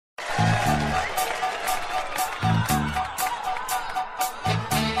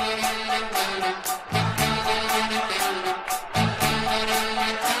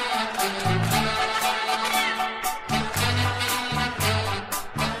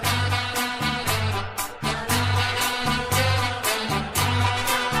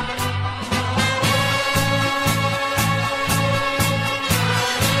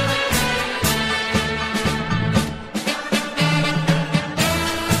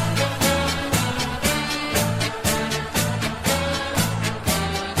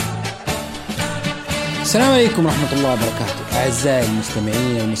السلام عليكم ورحمة الله وبركاته. أعزائي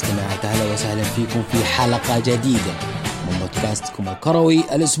المستمعين والمستمعات، أهلا وسهلا فيكم في حلقة جديدة من بودكاستكم الكروي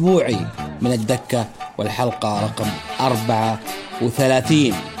الاسبوعي من الدكة، والحلقة رقم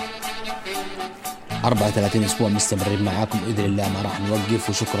 34 أسبوع مستمرين معاكم بإذن الله، ما راح نوقف.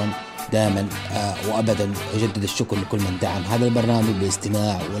 وشكرا دائما وأبدا، أجدد الشكر لكل من دعم هذا البرنامج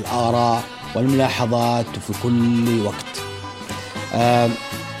بالاستماع والآراء والملاحظات في كل وقت.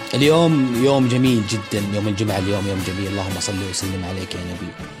 اليوم يوم جميل جدا، يوم الجمعة. اليوم يوم جميل، اللهم صل وسلم عليك يا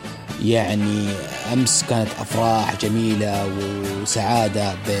نبي. يعني أمس كانت أفراح جميلة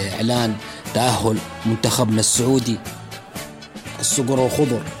وسعادة بإعلان تأهل منتخبنا السعودي الصقر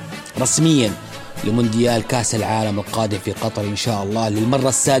وخضر رسميا لمونديال كأس العالم القادم في قطر إن شاء الله للمرة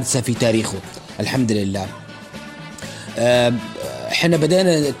السادسة في تاريخه. الحمد لله. احنا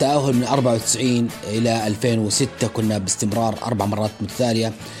بدأنا التأهل من 94 إلى 2006، كنا باستمرار 4 مرات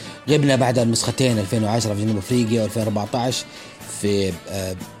متتالية. غبنا بعد النسختين 2010 في جنوب أفريقيا و2014 في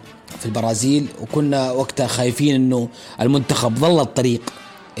البرازيل، وكنا وقتها خايفين انه المنتخب ظل الطريق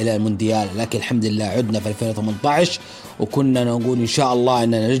الى المونديال، لكن الحمد لله عدنا في 2018 وكنا نقول ان شاء الله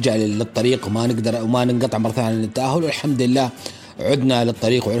اننا نرجع للطريق وما نقدر وما ننقطع مرة ثانية عن التأهل، والحمد لله عدنا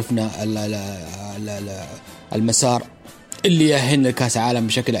للطريق وعرفنا المسار اللي يأهلنا لكأس العالم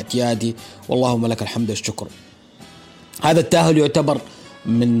بشكل اعتيادي، واللهم لك الحمد والشكر. هذا التأهل يعتبر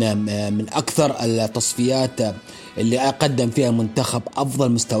من أكثر التصفيات اللي قدم فيها المنتخب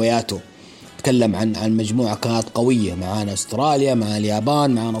أفضل مستوياته. تكلم عن مجموعة كانت قوية، معانا أستراليا، معانا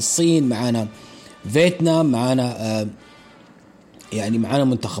اليابان، معانا الصين، معانا فيتنام، معانا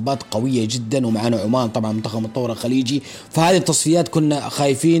منتخبات قوية جدا، ومعانا عمان طبعا منتخب متطور خليجي. فهذه التصفيات كنا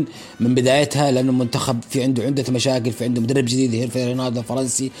خايفين من بدايتها، لأنه المنتخب في عنده مشاكل، في عنده مدرب جديد هيرفي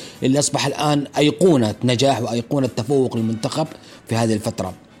الفرنسي اللي أصبح الآن أيقونة نجاح وأيقونة تفوق للمنتخب في هذه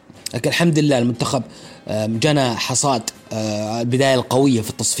الفترة. لكن الحمد لله المنتخب جنى حصاد البداية القوية في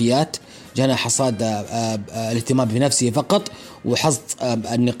التصفيات، جنى حصاد الاهتمام بنفسه فقط، وحصد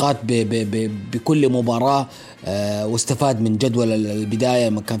النقاط بكل مباراة، واستفاد من جدول البداية.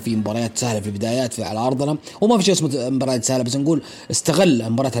 ما كان في مباريات سهلة في البدايات على أرضنا، وما في شيء اسمه مباريات سهلة، بس نقول استغل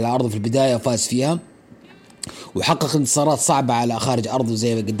المباريات على أرضه في البداية وفاز فيها، وحقق انتصارات صعبة على خارج أرضه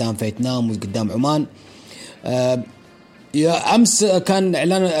زي قدام فيتنام وقدام عمان. أمس كان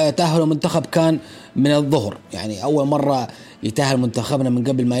إعلان تأهل المنتخب كان من الظهر، يعني أول مرة يتأهل منتخبنا من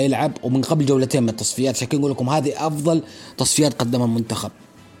قبل ما يلعب ومن قبل جولتين من التصفيات. عشان نقول لكم هذه أفضل تصفيات قدمها المنتخب.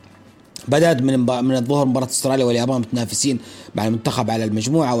 بدأت من الظهر مباراة استراليا واليابان متنافسين مع المنتخب على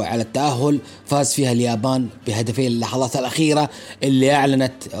المجموعة وعلى التأهل. فاز فيها اليابان بهدفين اللحظات الأخيرة اللي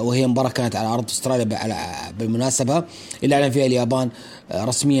أعلنت، وهي مباراة كانت على أرض استراليا بالمناسبة، اللي أعلن فيها اليابان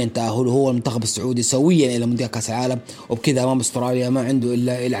رسميا تأهله هو المنتخب السعودي سويا إلى مونديال كأس العالم. وبكذا أمام استراليا ما عنده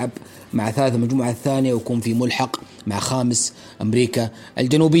إلا يلعب مع ثالث المجموعة الثانية ويكون في ملحق مع خامس أمريكا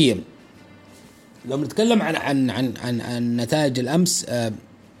الجنوبية. لو نتكلم عن نتائج الأمس،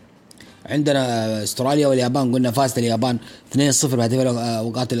 عندنا استراليا واليابان، قلنا فازت اليابان 2-0 بهدفين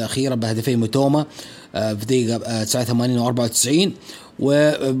الأوقات الأخيرة بهدفين متومة في دقيقة 89 و 94.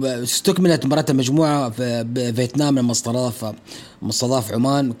 واستكملت مباراة المجموعة في فيتنام لما استضاف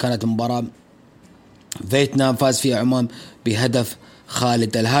عمان. كانت مباراة فيتنام فاز فيها عمان بهدف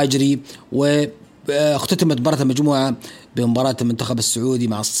خالد الهاجري. واختتمت مباراة المجموعة بمباراة المنتخب السعودي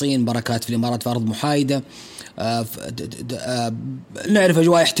مع الصين، بركات في الإمارات في أرض محايدة. نعرف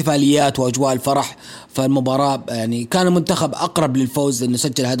أجواء احتفاليات وأجواء الفرح. فالمباراة يعني كان المنتخب أقرب للفوز، لأنه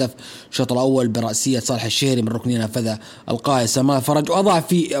سجل هدف الشوط الأول برأسية صالح الشهري من ركنين نفذها القائد سماء فرج،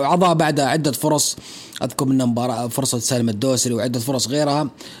 وأضاع بعد عدة فرص. أذكر من مباراة فرصة سالم الدوسري وعدة فرص غيرها،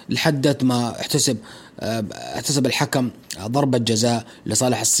 لحد ما احتسب الحكم ضربة جزاء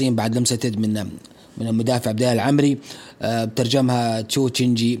لصالح الصين بعد لمسة يد من المدافع عبد الله العمري، بترجمها تشو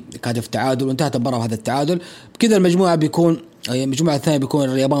تشينجي كهدف تعادل، وانتهت المباراة بهذا التعادل. بكذا المجموعة المجموعة الثانية بيكون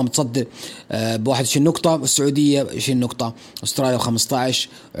اليابان متصدر ب21 نقطة، والسعودية 20 نقطة، أستراليا 15،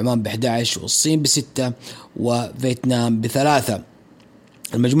 عمان ب11، والصين ب6، وفيتنام ب3.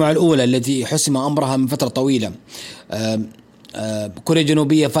 المجموعة الأولى التي حسم أمرها من فترة طويلة، كوريا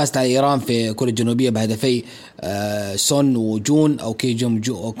الجنوبية فازت على إيران في كوريا الجنوبية بهدفي سون وجون أو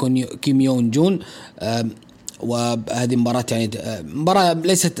كيم يون جون. وهذه مباراة يعني مباراة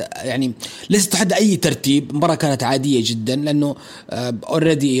ليست تحدى أي ترتيب، مباراة كانت عادية جدا، لأنه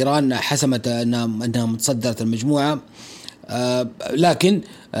أوريدي إيران حسمت أنها متصدرة المجموعة. لكن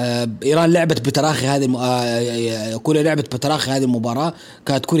إيران لعبت بتراخي كوريا لعبت بتراخي هذه المباراة.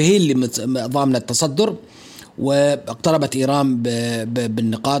 كانت كوريا هي اللي ضامنة التصدر، واقتربت إيران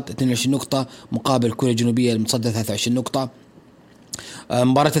بالنقاط 22 نقطة مقابل كوريا الجنوبية المتصدرة 23 نقطة.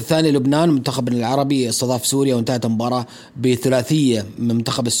 المباراة الثانية لبنان المنتخب العربي استضاف سوريا، وانتهت المباراة بثلاثية من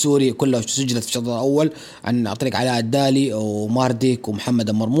المنتخب السوري كلها سجلت في الشوط الأول عن طريق علاء الدالي ومارديك ومحمد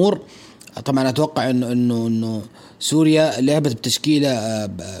المرمور. طبعا أتوقع إنه سوريا لعبت بتشكيلة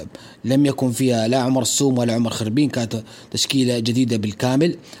لم يكن فيها لا عمر السوم ولا عمر خربين، كانت تشكيلة جديدة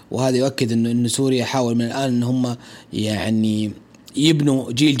بالكامل، وهذا يؤكد إنه سوريا حاول من الآن إن هم يعني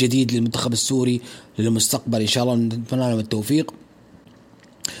يبنوا جيل جديد للمنتخب السوري للمستقبل إن شاء الله، نتمنى لهم التوفيق.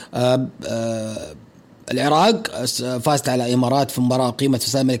 العراق فازت على الإمارات في مباراة قيمة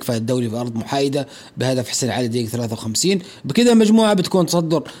فساد ملك فهد الدولي في أرض محايدة بهدف حسين علي دقيقة 53. بكذا المجموعة بتكون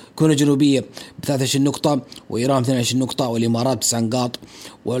تصدر كورة الجنوبية ب23 نقطة، وإيران ب22 نقطة، والإمارات ب9 نقاط،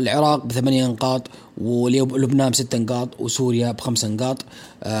 والعراق ب8 نقاط، ولبنان ب6 نقاط، وسوريا ب5 نقاط.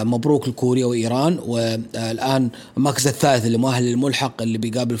 مبروك لكوريا وإيران. والآن المركز الثالث اللي مؤهل للملحق اللي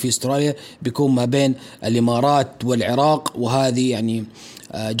بيقابل فيه استراليا بيكون ما بين الإمارات والعراق، وهذه يعني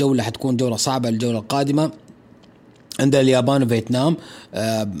جولة حتكون جولة صعبة الجولة القادمة. عندنا اليابان وفيتنام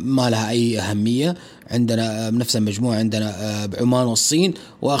ما لها أي أهمية. عندنا بنفس المجموعة عندنا عمان والصين،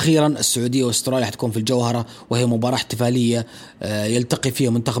 وأخيرا السعودية واستراليا حتكون في الجوهرة، وهي مباراة احتفالية يلتقي فيها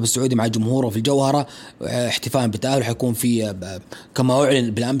المنتخب السعودي مع جمهوره في الجوهرة احتفالا بالتأهل. حيكون في كما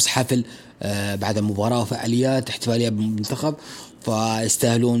أعلن بالأمس حفل بعد المباراة وفعاليات احتفالية بالمنتخب،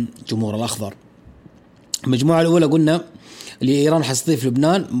 فيستاهلون جمهور الأخضر. المجموعة الأولى قلنا اللي إيران حتستضيف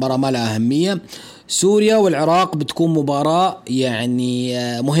لبنان، مباراة ما لها أهمية. سوريا والعراق بتكون مباراة يعني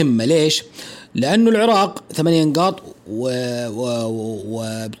مهمة. ليش؟ لأنه العراق 8 نقاط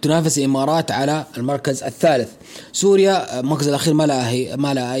وبتنافس الإمارات على المركز الثالث. سوريا المركز الأخير ما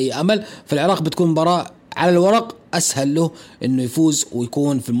لها أي أمل، فالعراق بتكون مباراة على الورق أسهل له إنه يفوز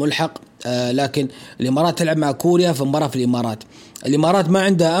ويكون في الملحق. لكن الإمارات تلعب مع كوريا في مباراة في الإمارات ما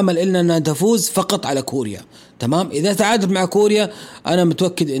عندها أمل إلا أنها تفوز فقط على كوريا. تمام، إذا تعادلت مع كوريا أنا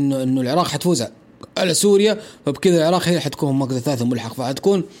متوكد إنه العراق حتفوز على سوريا، فبكذا العراق هي حتكون المركز الثالث الملحق،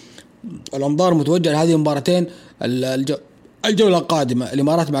 فحتكون الأنظار متوجهة لهذه المباراتين الجولة القادمة،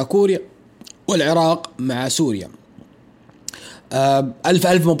 الإمارات مع كوريا والعراق مع سوريا.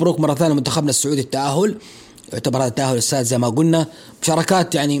 ألف مبروك مرة ثانية منتخبنا السعودي التأهل، يعتبر هذا التأهل السادس زي ما قلنا.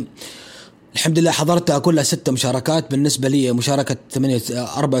 مشاركات يعني الحمد لله حضرتها كلها 6 مشاركات. بالنسبة لي مشاركة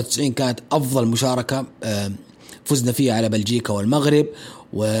 94 كانت أفضل مشاركة، فزنا فيها على بلجيكا والمغرب،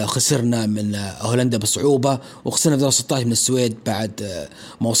 وخسرنا من هولندا بصعوبة، وخسرنا في دور 16 من السويد بعد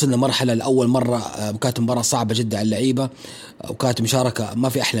ما وصلنا مرحلة لأول مرة. كانت مباراة صعبة جدا على اللعيبة، وكانت مشاركة ما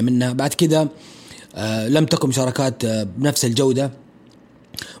في أحلى منها. بعد كده لم تكن مشاركات بنفس الجودة.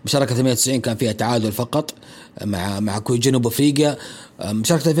 مشاركة 98 كان فيها تعادل فقط مع كوي جنوب أفريقيا.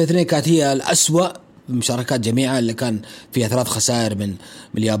 مشاركة 2002 كانت هي الأسوأ مشاركات جميعا، اللي كان فيها 3 خسائر من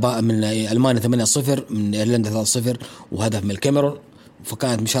اليابان، من ألمانيا 8-0، من إيرلندا 3-0، وهدف من الكاميرون،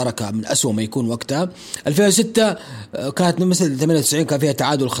 فكانت مشاركة من أسوأ ما يكون وقتها. 2006 كانت مثل 98، كان فيها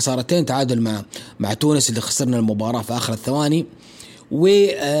تعادل خسارتين، تعادل مع تونس اللي خسرنا المباراة في آخر الثواني. و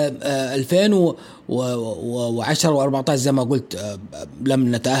 2010 و14 زي ما قلت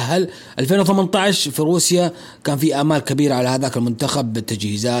لم نتأهل. 2018 في روسيا كان في آمال كبيرة على هذاك المنتخب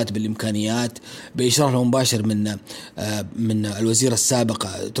بالتجهيزات بالإمكانيات بإشراف المباشر من الوزير السابق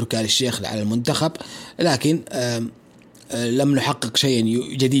تركي آل الشيخ على المنتخب، لكن لم نحقق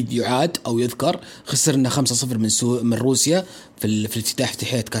شيء جديد يعاد أو يذكر. خسرنا 5-0 من روسيا في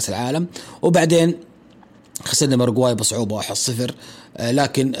افتتاحية كأس العالم، وبعدين خسرنا مورغواي بصعوبة 1-0.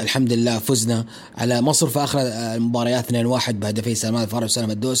 لكن الحمد لله فزنا على مصر في آخر المباريات 2-1 بهدفي سلمان الفارس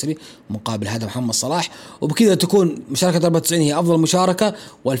وسلام الدوسري مقابل هدف محمد صلاح. وبكذا تكون مشاركة 94 هي أفضل مشاركة،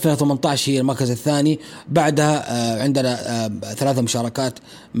 و2018 هي المركز الثاني. بعدها عندنا 3 مشاركات،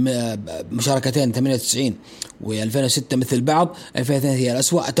 مشاركتين 98 و2006 مثل بعض. 2002 هي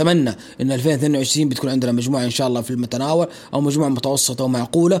الأسوأ. أتمنى إن 2022 بتكون عندنا مجموعة إن شاء الله في المتناول، أو مجموعة متوسطة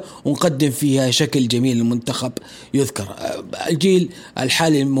ومعقولة، ونقدم فيها شكل جميل للمنتخب يذكر. الجيل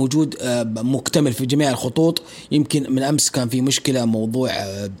الحالي الموجود مكتمل في جميع الخطوط. يمكن من أمس كان في مشكلة موضوع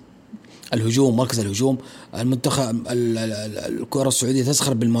الهجوم، مركز الهجوم. المنتخب الكرة السعودية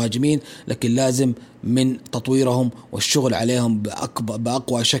تسخر بالمهاجمين، لكن لازم من تطويرهم والشغل عليهم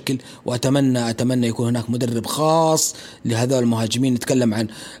بأقوى شكل. وأتمنى يكون هناك مدرب خاص لهذول المهاجمين. نتكلم عن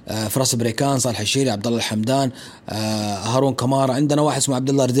فراس بريكان، صالح الشيري، عبد الله الحمدان، هارون كمارة. عندنا واحد اسمه عبد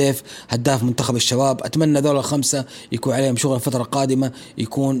الله رديف هداف منتخب الشباب. أتمنى ذول ال5 يكون عليهم شغل الفترة القادمة،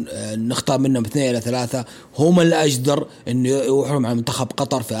 يكون نختار منهم 2 إلى 3 هم الأجدر إنه يروحوا مع منتخب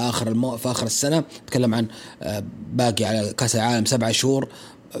قطر في آخر السنة. نتكلم عن باقي على كأس العالم 7 شهور،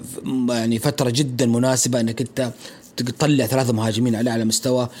 يعني فترة جدا مناسبة انك انت تطلع 3 مهاجمين على أعلى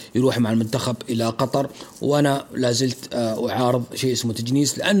مستوى يروح مع المنتخب إلى قطر. وأنا لازلت أعارض شيء اسمه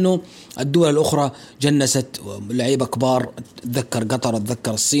تجنيس، لأنه الدول الأخرى جنست لعيبة كبار. أتذكر قطر،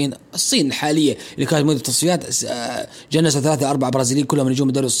 أتذكر الصين الحالية اللي كانت موجودة في التصفيات جنست 3-4 برازيليين كلهم نجوم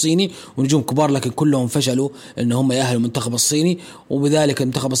الدوري الصيني ونجوم كبار، لكن كلهم فشلوا إن هم يأهلوا المنتخب الصيني. وبذلك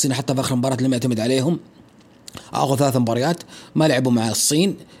المنتخب الصيني حتى في آخر مباراة لم يعتمد عليهم، أخذوا 3 مباريات ما لعبوا مع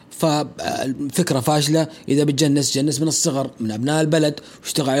الصين. ففكرة فاشلة. إذا بتجنس جنس من الصغر من أبناء البلد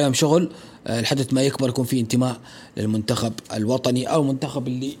واشتغل عليهم شغل لحد ما يكبر يكون فيه انتماء للمنتخب الوطني أو المنتخب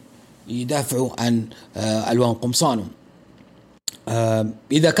اللي يدافعوا عن ألوان قمصانهم.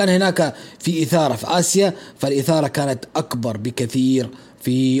 إذا كان هناك في إثارة في آسيا، فالإثارة كانت أكبر بكثير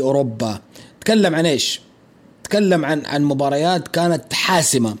في أوروبا. تكلم عن إيش؟ تكلم عن مباريات كانت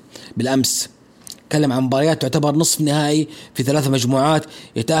حاسمة بالأمس. تكلم عن مباريات تعتبر نصف نهائي في 3 مجموعات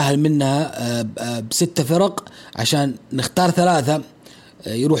يتأهل منها ب6 فرق عشان نختار 3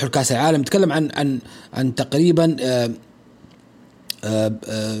 يروحوا لكأس العالم. نتكلم عن تقريبا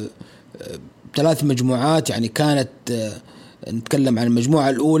 3 مجموعات. يعني كانت نتكلم عن المجموعة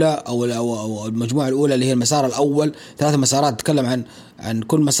الأولى أو المجموعة الأولى اللي هي المسار الأول 3 مسارات. نتكلم عن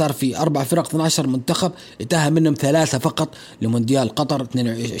كل مسار في 4 فرق 12 منتخب يتأهل منهم 3 فقط لمونديال قطر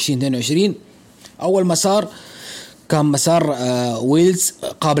 2022. أول مسار كان مسار ويلز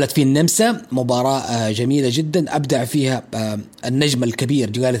قابلت فيه النمسا، مباراة جميلة جدا أبدع فيها النجم الكبير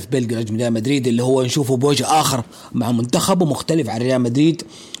جاريث بيل نجم ريال مدريد، اللي هو نشوفه بوجه آخر مع منتخبه مختلف عن ريال مدريد،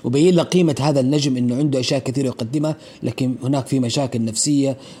 وبين لنا قيمة هذا النجم إنه عنده أشياء كثيرة يقدمها، لكن هناك في مشاكل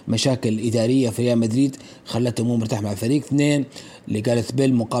نفسية مشاكل إدارية في ريال مدريد خلته مو مرتاح مع الفريق. 2 لجاريث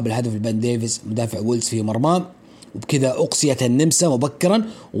بيل مقابل هدف البان ديفيس مدافع ويلز في مرماه، وبكذا أقصيت النمسا مبكرا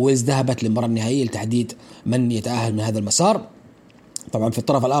وويلز ذهبت للمباراة النهائية لتحديد من يتأهل من هذا المسار. طبعا في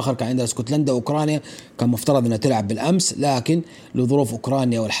الطرف الآخر كان عندنا اسكتلندا وأوكرانيا، كان مفترض أنها تلعب بالأمس، لكن لظروف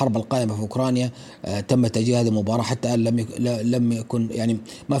أوكرانيا والحرب القائمة في أوكرانيا تم تأجيل هذه المباراة حتى لم يكن يعني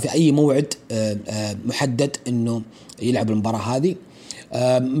ما في أي موعد محدد أنه يلعب المباراة هذه.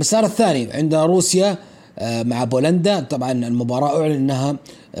 المسار الثاني عندنا روسيا مع بولندا. طبعا المباراة أعلن أنها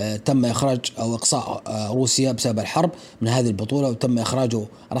تم إخراج أو إقصاء روسيا بسبب الحرب من هذه البطولة، وتم إخراجه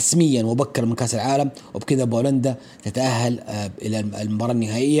رسميا مبكر من كأس العالم، وبكذا بولندا تتأهل إلى المباراة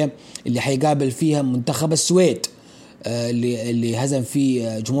النهائية اللي حيقابل فيها منتخب السويد اللي هزم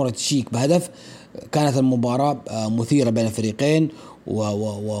فيه جمهورية التشيك بهدف. كانت المباراة مثيرة بين الفريقين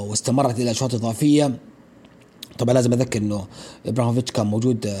واستمرت إلى أشواط إضافية. طبعا لازم أذكر أنه إبراهيموفيتش كان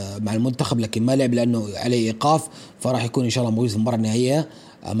موجود مع المنتخب لكن ما لعب لأنه عليه إيقاف، فراح يكون إن شاء الله موجود في المباراة النهائية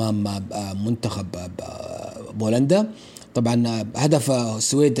أمام منتخب بولندا. طبعا هدف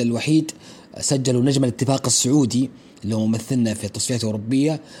السويد الوحيد سجله نجم الاتفاق السعودي اللي هو ممثلنا في التصفيات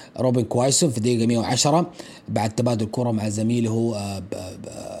الأوروبية روبن كوايسون في دقيقة 110 بعد تبادل كرة مع زميله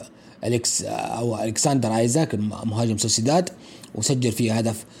ألكسندر آيزاك مهاجم سوسيداد، وسجل فيه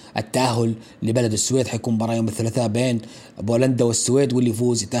هدف التأهل لبلد السويد. حيكون مباراة يوم الثلاثاء بين بولندا والسويد، واللي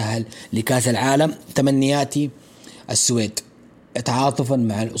يفوز يتأهل لكأس العالم. تمنياتي السويد تعاطفا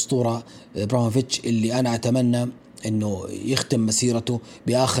مع الأسطورة إبراهيموفيتش اللي أنا أتمنى أنه يختم مسيرته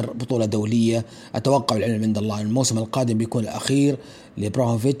بآخر بطولة دولية. أتوقع العلم عند الله الموسم القادم بيكون الأخير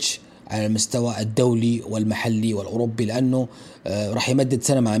لإبراهيموفيتش على المستوى الدولي والمحلي والأوروبي، لأنه راح يمدد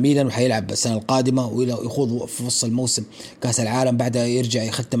سنة مع ميلان وحيلعب السنة القادمة ويخوض في وسط الموسم كأس العالم، بعدها يرجع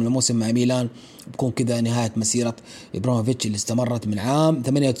يختم الموسم مع ميلان. بكون كذا نهاية مسيرة إبراهيموفيتش اللي استمرت من عام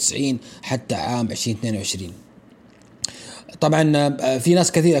 98 حتى عام 2022. طبعا في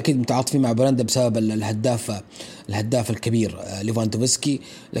ناس كثير أكيد متعاطفين مع بولندا بسبب الهداف الكبير ليفاندوفسكي،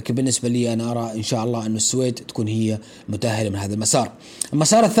 لكن بالنسبة لي أنا أرى إن شاء الله أن السويد تكون هي متأهلة من هذا المسار.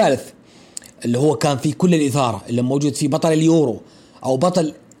 المسار الثالث اللي هو كان فيه كل الإثارة، اللي موجود فيه بطل اليورو أو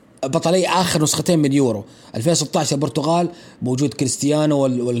بطلي آخر نسختين من يورو 2016 البرتغال، موجود كريستيانو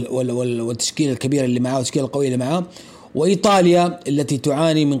والتشكيلة الكبيرة اللي معاه والتشكيلة القوية اللي معاه، وإيطاليا التي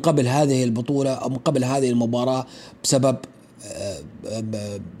تعاني من قبل هذه البطولة أو من قبل هذه المباراة بسبب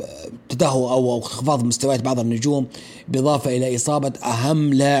تدهور أو انخفاض مستويات بعض النجوم، بالإضافة إلى إصابة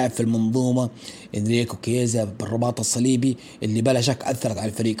أهم لاعب في المنظومة إنريكو كيزا بالرباط الصليبي اللي بلا شك أثرت على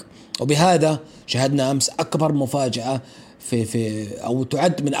الفريق. وبهذا شهدنا أمس أكبر مفاجأة في أو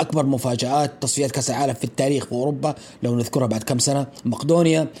تعد من أكبر مفاجآت تصفيات كأس العالم في التاريخ في أوروبا لو نذكرها بعد كم سنة.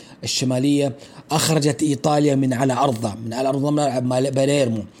 مقدونيا الشمالية أخرجت إيطاليا من على أرضها ملعب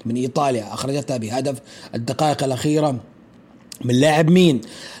باليرمو من إيطاليا، أخرجتها بهدف الدقائق الأخيرة من لاعب مين؟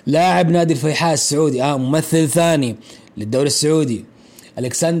 لاعب نادي الفيحاء السعودي، ممثل ثاني للدوري السعودي،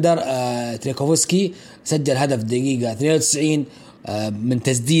 ألكسندر تريكوفسكي، سجل هدف دقيقة 92 من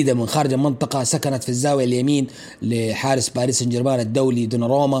تسديدة من خارج المنطقة سكنت في الزاوية اليمين لحارس باريس سان جيرمان الدولي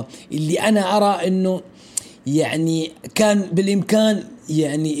دوناروما، اللي أنا أرى أنه يعني كان بالإمكان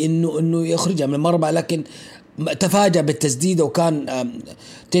يعني أنه يخرجها من المرمى، لكن تفاجأ بالتسديدة. وكان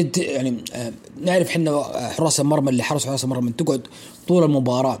يعني نعرف حنا حراس المرمى اللي حرسوا حراس المرمى تقعد طول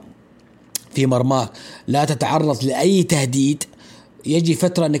المباراة في مرماك لا تتعرض لأي تهديد، يجي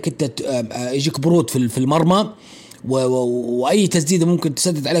فترة أنك أنت يجيك برود في المرمى، وأي تسديدة ممكن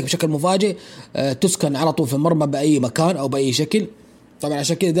تسدد عليك بشكل مفاجئ تسكن على طول في المرمى بأي مكان أو بأي شكل. طبعا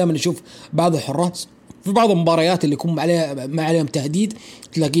عشان كده دائما نشوف بعض الحراس في بعض المباريات اللي يكون ما عليهم تهديد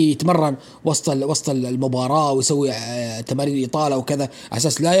تلاقيه يتمرن وسط المباراة ويسوي تمارين إطالة وكذا على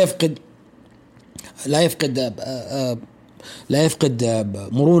أساس لا يفقد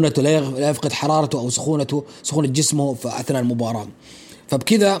مرونته، لا يفقد حرارته أو سخونة جسمه في أثناء المباراة.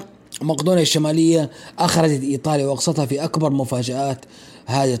 فبكذا مقدونيا الشمالية أخرجت إيطاليا وأقصتها في أكبر مفاجآت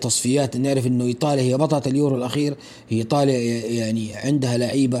هذه التصفيات. نعرف إنه إيطاليا هي بطلة اليورو الأخير، هي إيطاليا يعني عندها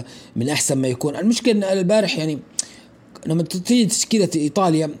لعيبة من أحسن ما يكون. المشكلة إن البارح يعني لما تيجي تشكيلة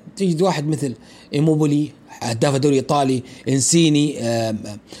إيطاليا تجد واحد مثل إيموبولي هداف الدوري الإيطالي، إنسيني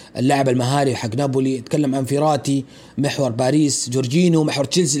اللاعب المهاري حق نابولي، تكلم عن فيراتي محور باريس، جورجينو محور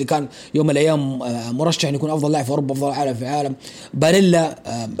تشيلسي اللي كان يوم من الأيام مرشح أن يكون أفضل لاعب في أوروبا أفضل لاعب في العالم، باريلا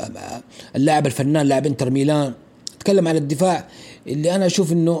اللاعب الفنان لاعب انتر ميلان. تكلم عن الدفاع اللي أنا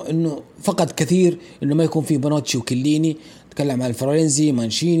أشوف إنه فقد كثير إنه ما يكون فيه بونوتشي وكليني. تكلم عن فرنزي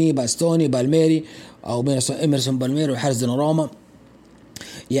مانشيني باستوني بالميري أو إميرسون بالميري وحارس دوناروما.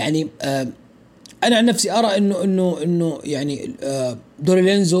 يعني أنا عن نفسي أرى إنه يعني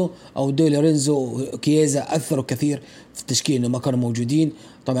دوري لورينزو كييزا أثروا كثير في التشكيل إنه ما كانوا موجودين.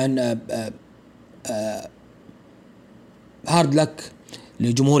 طبعا هارد لك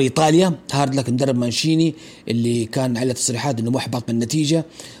لجمهور إيطاليا، هارد لك مدرب مانشيني اللي كان على تصريحات إنه محبط من النتيجة.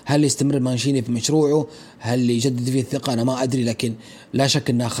 هل يستمر مانشيني في مشروعه؟ هل يجدد فيه الثقة؟ أنا ما أدري، لكن لا شك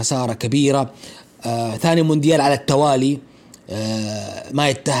إنها خسارة كبيرة. ثاني مونديال على التوالي، ما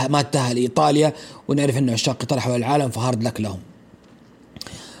اتهل إيطاليا، ونعرف أنه عشاق إيطاليا حول العالم، فهارد لك لهم.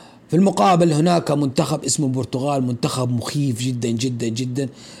 في المقابل هناك منتخب اسمه البرتغال، منتخب مخيف جدا جدا جدا،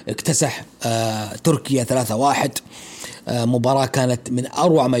 اكتسح تركيا 3-1. مباراة كانت من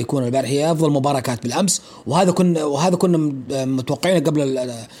أروع ما يكون البارح، هي أفضل مباراة كانت بالأمس، وهذا كنا متوقعين قبل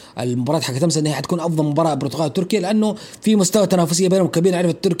المباراة حقت أمس أنها حتكون أفضل مباراة البرتغال وتركيا، لأنه في مستوى تنافسية بينهم كبير.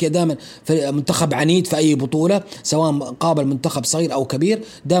 نعرف تركيا دائما في منتخب عنيد في أي بطولة، سواء قابل منتخب صغير أو كبير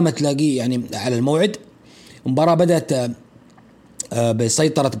دائما تلاقيه يعني على الموعد. المباراة بدأت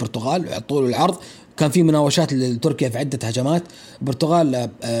بسيطرة البرتغال طول العرض، كان في مناوشات لتركيا في عدة هجمات. البرتغال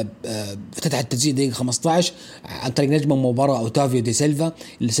فتحت التسديد دقيقة 15 عن طريق نجم المباراة أوتافيو دي سيلفا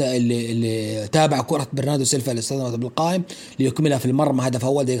اللي تابع كرة برناردو سيلفا اللي استخدمت بالقائم ليكملها في المرمى، هدف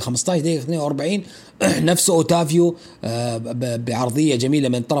أول دقيقة 15. دقيقة 42 نفسه أوتافيو بعرضية جميلة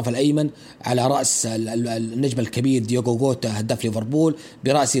من الطرف الأيمن على رأس النجم الكبير ديوغو جوتا هداف ليفربول،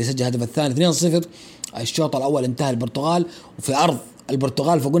 برأسه يسجل هدف الثاني 2-0. الشوط الأول انتهى البرتغال وفي أرض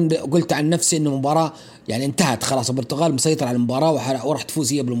البرتغال، فقلت عن نفسي إنه المباراة يعني انتهت خلاص، البرتغال مسيطر على المباراة وراح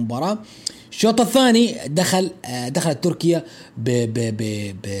تفوز هي بالمباراة. الشوط الثاني دخلت تركيا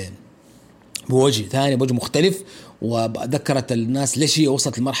بوجه ثاني، بوجه مختلف، وذكرت الناس ليش هي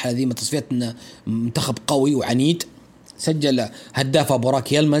وصلت المرحلة دي من تصفيات منتخب قوي وعنيد. سجل هداف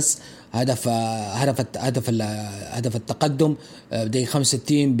بوراك يلمس هدف التقدم دقيقة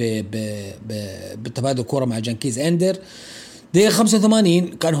 65 بتبادل كورة مع جانكيز اندر. دقيقة 85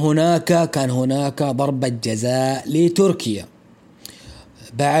 كان هناك ضربة جزاء لتركيا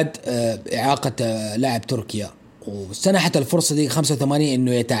بعد إعاقة لاعب تركيا، وسنحت الفرصة دقيقة 85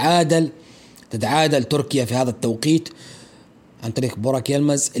 إنه تتعادل تركيا في هذا التوقيت عن طريق بوراك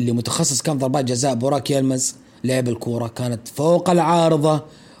يلمز اللي متخصص كان ضربات جزاء. بوراك يلمز لعب الكورة كانت فوق العارضة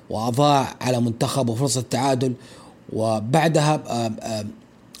وأضاع على منتخبه فرصة التعادل، وبعدها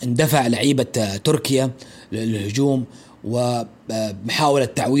اندفع لعيبة تركيا للهجوم ومحاولة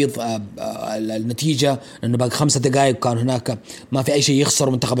تعويض النتيجة، لأنه بعد 5 دقائق كان هناك ما في أي شيء يخسر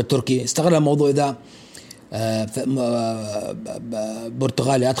المنتخب التركي. استغل الموضوع ذا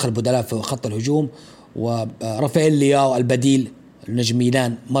برتغالي أدخل بدلاء في خط الهجوم، ورافائيل لياو البديل نجم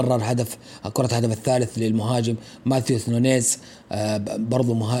ميلان مرر كرة هدف الثالث للمهاجم ماثيو نونيز،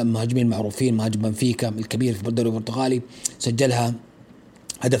 برضو مهاجمين معروفين، مهاجم بنفيكا الكبير في الدوري البرتغالي، سجلها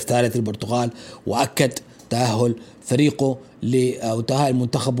هدف ثالث للبرتغال وأكد تأهل فريقه أو تأهل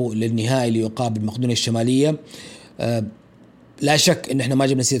منتخبه للنهائي ليقابل مقدونيا الشمالية. لا شك ان احنا ما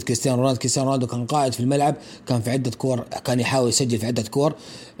جبنا سيره كريستيانو رونالدو كان قائد في الملعب، كان في عده كور، كان يحاول يسجل في عده كور.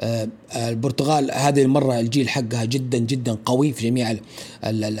 البرتغال هذه المره الجيل حقها جدا جدا قوي في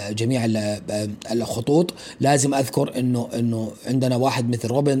جميع الخطوط. لازم اذكر انه عندنا واحد مثل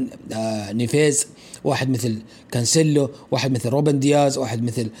روبن نيفيز، واحد مثل كانسيلو، واحد مثل روبن دياز، واحد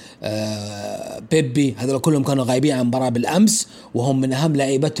مثل بيبي. هذول كلهم كانوا غايبين عن المباراة بالأمس، وهم من أهم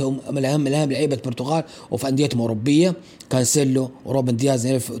لعيبتهم، من أهم لعيبة البرتغال وفي أنديتهم الأوروبية. كانسيلو وروبن دياز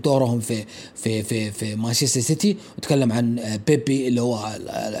نعرف دورهم في مانشستر سيتي، وتكلم عن بيبي اللي هو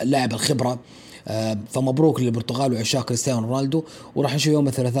اللاعب الخبرة. فمبروك للبرتغال وعشاق كريستيانو رونالدو. وراح نشوف يوم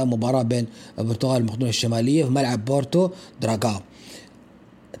الثلاثاء مباراة بين البرتغال والمقدونية الشمالية في ملعب بورتو دراغاو.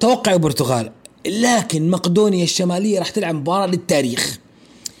 توقع البرتغال، لكن مقدونيا الشمالية راح تلعب مباراة للتاريخ.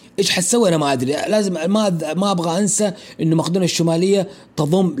 ايش حتسوي انا ما ادري. لازم ما ابغى انسى انه مقدونيا الشمالية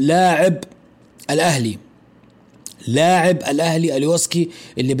تضم لاعب الاهلي اليوسكي،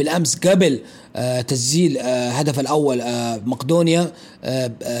 اللي بالامس قبل تسجيل هدف الاول مقدونيا،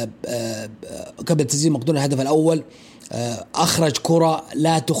 قبل تسجيل مقدونيا الهدف الاول أخرج كرة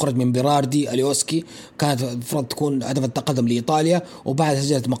لا تخرج من بيراردي اليوسكي، كانت المفروض تكون هدف التقدم لإيطاليا، وبعد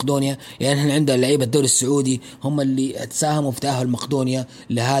سجلت مقدونيا. يعني احنا عندنا لعيبة الدوري السعودي هم اللي تساهموا في تأهل مقدونيا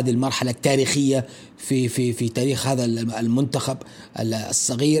لهذه المرحلة التاريخية في تاريخ هذا المنتخب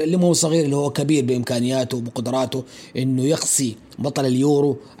الصغير، اللي مو صغير، اللي هو كبير بإمكانياته وبقدراته، إنه يقصي بطل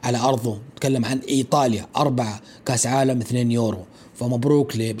اليورو على أرضه. نتكلم عن إيطاليا، 4 كأس عالم 2 يورو.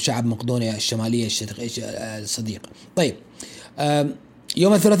 فمبروك لشعب مقدونيا الشمالية الصديق. طيب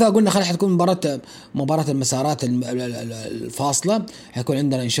يوم الثلاثاء قلنا خلاص حتكون مباراة المسارات الفاصلة. حيكون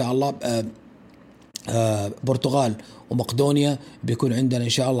عندنا إن شاء الله برتغال ومقدونيا، بيكون عندنا إن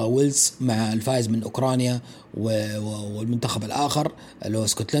شاء الله ويلز مع الفائز من أوكرانيا والمنتخب الآخر اللي هو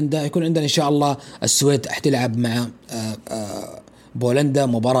اسكتلندا. يكون عندنا إن شاء الله السويد حتلعب مع بولندا،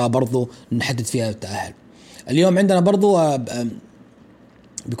 مباراة برضو نحدد فيها التأهل. اليوم عندنا برضو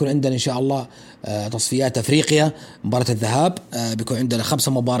بيكون عندنا إن شاء الله تصفيات أفريقيا. مباراة الذهاب بيكون عندنا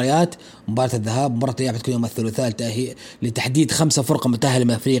 5 مباريات. مباراة الذهاب مباراة الإياب بتكون يوم الثلاثاء لتحديد 5 فرق متأهلة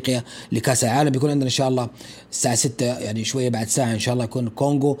من أفريقيا لكأس العالم. بيكون عندنا إن شاء الله الساعة 6، يعني شوية بعد ساعة إن شاء الله، يكون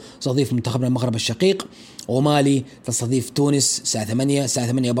كونغو تستضيف منتخبنا المغرب الشقيق، ومالي تستضيف تونس الساعة 8. الساعة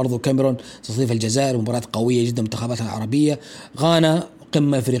 8 برضو كاميرون تستضيف الجزائر، مباراة قوية جدا منتخباتنا العربية. غانا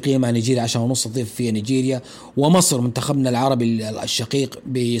قمة أفريقية مع نيجيريا 10:30 تضيف فيها نيجيريا. ومصر منتخبنا العربي الشقيق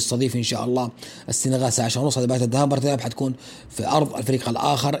بيستضيف إن شاء الله السنغال الساعة 10:30. هذه بعد الذهاب. مرة حتكون في أرض الفريق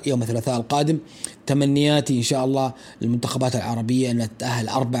الآخر يوم الثلاثاء القادم. تمنياتي إن شاء الله للمنتخبات العربية أن تتأهل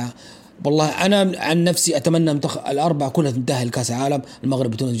 4. والله أنا عن نفسي أتمنى ال4 كلها تنتهي لكأس العالم،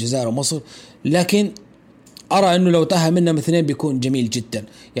 المغرب وتونس الجزائر ومصر، لكن أرى أنه لو تأهل منهم 2 بيكون جميل جدا.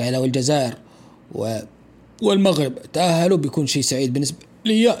 يعني لو الجزائر والمغرب تأهلوا بيكون شيء سعيد بالنسبة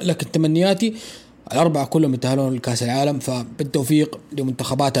لي، لكن تمنياتي ال4 كلهم يتأهلون لكأس العالم. فبالتوفيق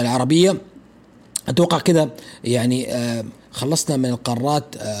لمنتخباتنا العربية. أتوقع كذا يعني خلصنا من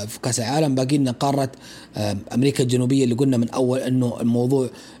القارات في كأس العالم. باقي لنا قارة أمريكا الجنوبية، اللي قلنا من أول أنه الموضوع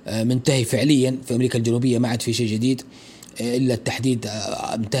منتهي فعليا في أمريكا الجنوبية، ما عاد في شيء جديد إلا التحديد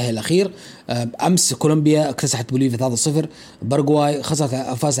انتهى الأخير. أمس كولومبيا اكتسحت بوليفيا 3-0. باراغواي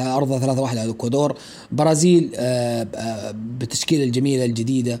فاز على أرضها 3-1 على الإكوادور. برازيل بتشكيلة الجميلة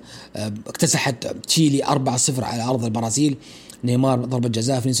الجديدة اكتسحت تشيلي 4-0 على أرض البرازيل. نيمار ضربة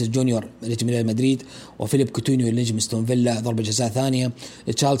جزاء، فينيسيوس جونيور نجم ريال مدريد، وفيليب كوتينيو نجم استون فيلا ضربة جزاء ثانية.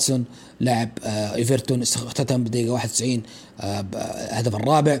 تشارلسون لاعب ايفرتون اختتم بدقيقة 91 هدف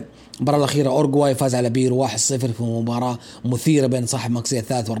الرابع. المباراة الأخيرة أورغواي فاز على بيرو 1-0 في مباراة مثيرة بين صاحب مقصية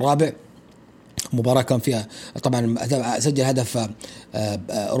الثالث والرابع. مباراة كان فيها طبعا سجل هدف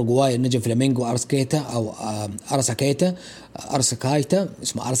أورغواي النجم فلامينغو أرسكايتا أو أرسكايتا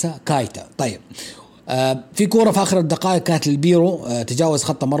اسمه أرسكايتا. طيب في كورة في آخر الدقائق كانت البيرو تجاوز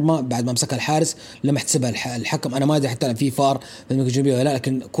خط مرمى بعد ما مسك الحارس، لم يحتسبها الحكم. أنا ما أدري حتى في فار في أمريكا الجنوبية ولا لا،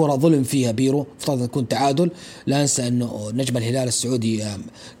 لكن كورة ظلم فيها بيرو، افترض تكون تعادل. لا أنسى أنه نجم الهلال السعودي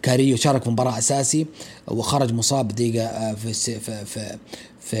كاريو شارك في مباراة أساسي وخرج مصاب دقيقة في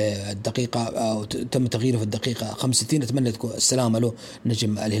الدقيقة، أو تم تغييره في الدقيقة 65. أتمنى تكون السلامة له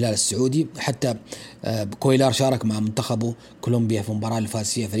نجم الهلال السعودي. حتى كويلار شارك مع منتخبه كولومبيا في مباراة اللي فاز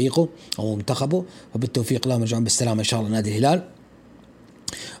فيها فريقه أو منتخبه، وبالتوفيق لهم يرجعون بالسلامة إن شاء الله نادي الهلال.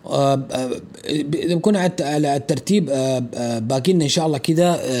 بكون على الترتيب باقي لنا إن شاء الله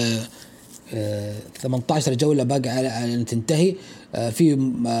كذا 18 جولة باقي على أن تنتهي.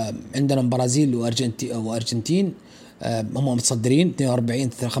 في عندنا برازيل وأرجنتين هم متصدرين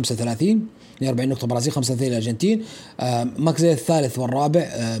 42 نقطة برازيل، 35 الأرجنتين. المركز الثالث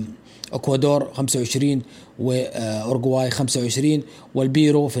والرابع اكوادور 25 واورجواي 25.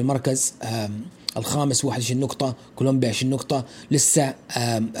 والبيرو في المركز الخامس 21 نقطة. كولومبيا 20 نقطة. لسه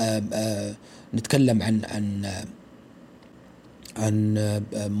نتكلم عن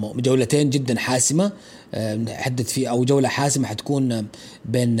جولتين جدا حاسمة نحدث فيه، أو جولة حاسمة حتكون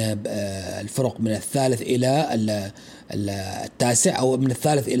بين الفرق من الثالث إلى التاسع، أو من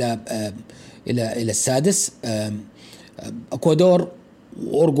الثالث إلى السادس. أكوادور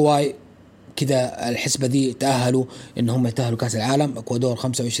وأورجواي كذا الحسبة دي تأهلوا إنهم يتأهلوا كأس العالم. أكوادور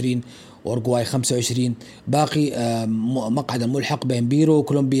 25 وأورجواي 25. باقي مقعد الملحق بين بيرو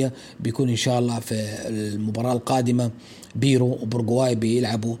وكولومبيا بيكون إن شاء الله في المباراة القادمة. بيرو وأورجواي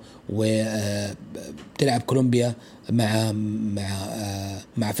بيلعبوا، وبتلعب كولومبيا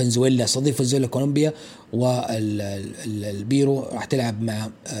مع فنزويلا، صديق فنزويلا كولومبيا، والبيرو راح تلعب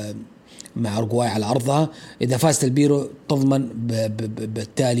مع أورجواي على أرضها. إذا فازت البيرو تضمن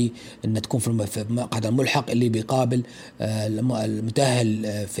بالتالي أن تكون في مقعد الملحق اللي بيقابل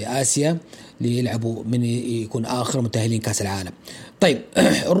المتأهل في آسيا اللي يلعبوا من يكون آخر متأهلين كأس العالم. طيب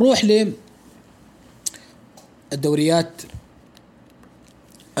نروح للدوريات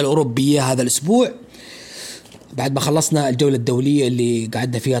الأوروبية هذا الأسبوع بعد ما خلصنا الجولة الدولية اللي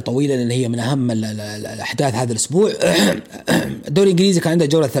قعدنا فيها طويلا، لأن هي من أهم الأحداث هذا الأسبوع. الدوري الإنجليزي كان عنده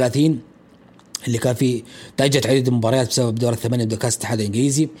جولة 30 اللي كان فيه تأجلت عدة مباريات بسبب دور الثمانية بكأس الاتحاد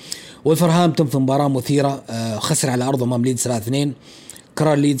الإنجليزي. ولفرهامبتون في مباراة مثيرة خسر على أرضه أمام ليدز 3-2.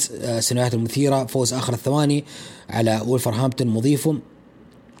 كرر ليدز سيناريوهات المثيرة، فوز آخر الثواني على وولفرهامبتون مضيفه.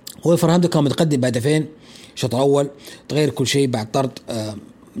 وولفرهامبتون كان متقدم بهدفين الشوط الأول، تغير كل شيء بعد طرد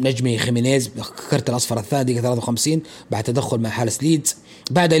نجمي خيمينيز كرت الأصفر الثاني دقيقة 53 بعد تدخل مع حارس ليدز.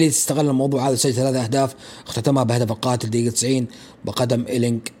 بعد ليدز استغل الموضوع هذا وسجل 3 أهداف، اختتمها بهدف القاتل دقيقة 90 بقدم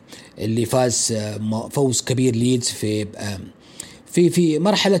إيلينج اللي فاز فوز كبير ليدز في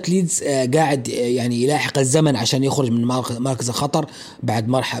مرحلة ليدز قاعد يعني يلاحق الزمن عشان يخرج من مركز الخطر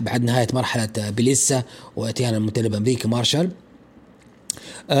بعد نهاية مرحلة بيليسا واتيان المدرب الأمريكي مارشال.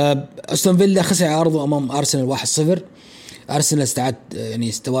 أستون فيلا خسر على أرضه أمام أرسنال 1-0. أرسنال استعاد يعني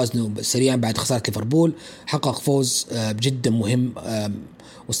استوازنه سريعا بعد خسارة ليفربول، حقق فوز جدا مهم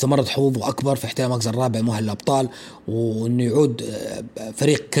واستمرت حظوظه أكبر في احتلال المركز الرابع مؤهل للأبطال. وإنه يعود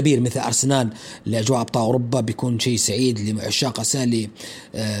فريق كبير مثل أرسنال لأجواء أبطال أوروبا بيكون شيء سعيد لعشاق أرسنال اللي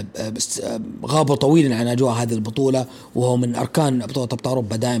غابوا طويلا عن أجواء هذه البطولة، وهو من أركان بطولة أبطال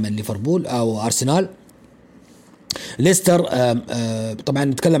أوروبا دائما ليفربول أو أرسنال. ليستر طبعا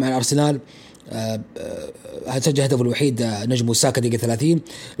نتكلم عن أرسنال، سجل هدفه الوحيد نجم ساكا دقيقة 30.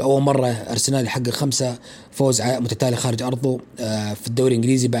 لأول مرة أرسنال يحقق 5 فوز متتالي خارج أرضه في الدوري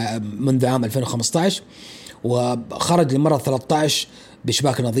الإنجليزي منذ عام 2015، وخرج للمرة 13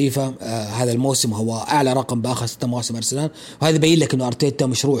 بشباك نظيفة. هذا الموسم هو أعلى رقم بآخر 6 مواسم أرسنال، وهذا بيين لك إنه أرتيتا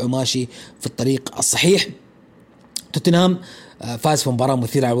مشروعه ماشي في الطريق الصحيح. توتنهام فاز في مباراة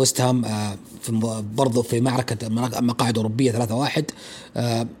مثيرة على ويست هام برضو في معركة مقاعد أوروبية 3-1.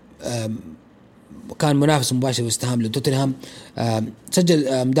 كان منافس مباشر ويست هام لتوتنهام.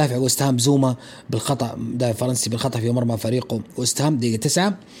 سجل مدافع ويست هام زوما بالخطأ، مدافع فرنسي بالخطأ في مرمى فريقه ويست هام دقيقة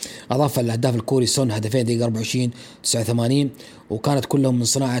 9. أضاف الهداف الكوري سون هدفين دقيقة 24 89، وكانت كلهم من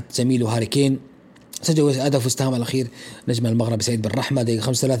صناعة زميله هاري كين. سجل هدف ويست هام الأخير نجم المغرب سعيد بالرحمة دقيقة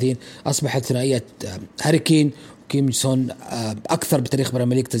 35. أصبحت ثنائية هاري كين وكيم سون أكثر بتاريخ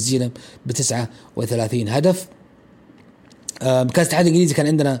بريمير ليج تسجيلا ب39 هدف. كأس الاتحاد الإنجليزي كان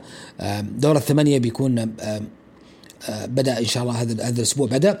عندنا دور الثمانية بيكون بدأ إن شاء الله هذا الأسبوع.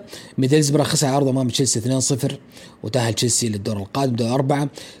 بدأ ميدلزبرا خسر عرضه أمام تشيلسي 2-0 وتأهل تشيلسي للدور القادم دور 4.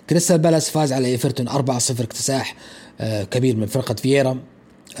 كريستال بالاس فاز على إيفرتون 4-0 اكتساح كبير من فرقة فييرا.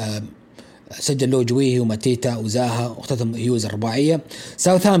 سجل له جويه وماتيتا وزاها واختتم هيوز الرباعية.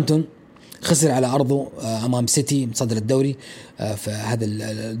 ساوثهامبتون خسر على أرضه أمام سيتي مصدر الدوري في هذا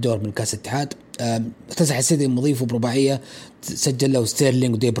الدور من كأس الاتحاد. اكتسح السيتي مضيفه برباعية، سجل له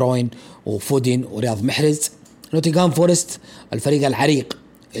ستيرلينج ودي بروين وفودين ورياض محرز. نوتنغهام فورست الفريق العريق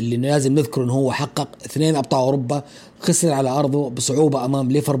اللي لازم نذكر انه هو حقق 2 أبطال أوروبا، خسر على أرضه بصعوبة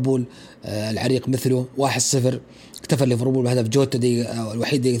أمام ليفربول العريق مثله 1-0. اكتفى ليفربول بهدف جوتا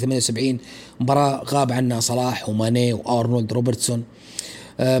الوحيد دقيقة 78. مباراة غاب عنها صلاح وماني وأرنولد روبرتسون.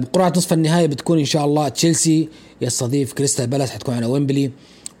 قرعة نصف النهائي بتكون إن شاء الله تشيلسي يستضيف كريستال بالاس حتكون على ويمبلي،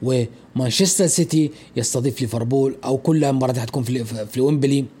 ومانشستر سيتي يستضيف ليفربول، أو كل مباراة حتكون في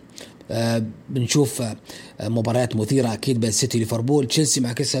ويمبلي. بنشوف مباريات مثيرة أكيد بين سيتي ليفربول. تشيلسي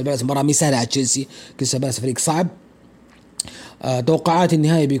مع كريستال بالاس مباراة مي سهلة على تشيلسي، كريستال بالاس فريق صعب. توقعات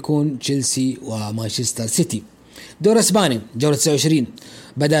النهائي بيكون تشيلسي ومانشستر سيتي. دور اسباني جولة 29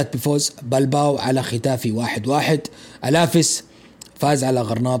 بدأت بفوز بلباو على ختافي 1-1. ألافيس فاز على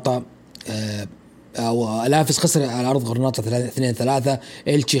غرناطة الافس خسر على ارض غرناطة 2-3.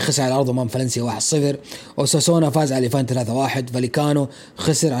 إلتشي خسر على ارض امام فالنسيا 1-0. اوساسونا فاز على ليفان 3-1. فاليكانو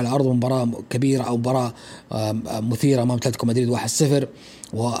خسر على ارض مباراة كبيرة او مباراة مثيرة امام اتلتيكو مدريد 1-0.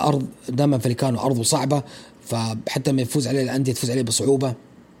 وارض دائما فاليكانو ارضه صعبة، فحتى ما يفوز عليه الاندية تفوز عليه بصعوبة.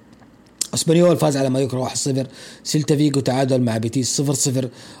 اسبانيول فاز على مايوركا 1-0. سيلتا فيجو تعادل مع بيتيس 0-0.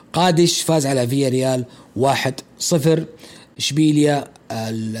 قادش فاز على فيا ريال 1-0. إشبيليا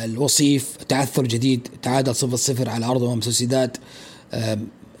الوصيف تعثر جديد، تعادل 0-0 على أرض أمام سوسيداد.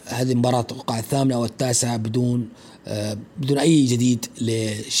 هذه المباراة توقع 8 أو 9 بدون أي جديد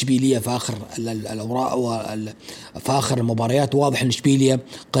لإشبيلية في آخر الأوراق وفي آخر المباريات. واضح أن إشبيليا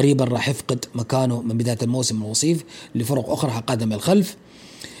قريبا راح يفقد مكانه من بداية الموسم الوصيف لفرق أخرى قادمة الخلف.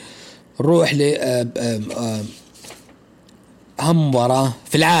 نروح ل أهم مباراة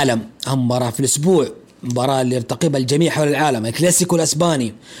في العالم، أهم مباراة في الاسبوع، مباراة اللي يرتقبها الجميع حول العالم، الكلاسيكو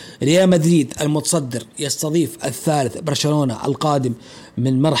الاسباني. ريال مدريد المتصدر يستضيف الثالث برشلونة القادم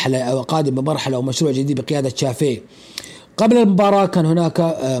من مرحلة ومشروع جديد بقيادة شافيه. قبل المباراة كان هناك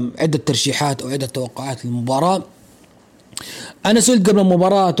عدة ترشيحات أو عدة توقعات للمباراة. أنا سئلت قبل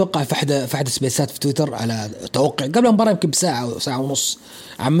المباراة أتوقع في أحد سبيسات في تويتر على توقع قبل المباراة يمكن بساعة أو ساعة ونص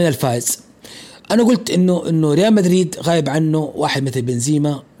عن من الفائز. أنا قلت إنه ريال مدريد غايب عنه واحد مثل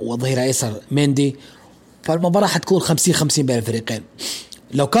بنزيما وظهير أيسر ميندي، فالمباراة حتكون 50-50 بين الفريقين.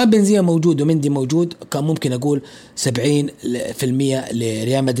 لو كان بنزيما موجود ومندي موجود كان ممكن أقول 70%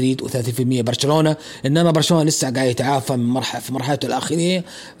 لريال مدريد و30% برشلونة، إنما برشلونة لسه قاعد يتعافى في مرحلته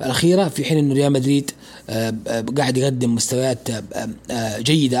الأخيرة، في حين إنه ريال مدريد قاعد يقدم مستويات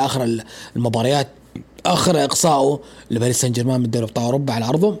جيدة آخر المباريات. آخر إقصائه لباريس سان جيرمان من دوري أبطال أوروبا على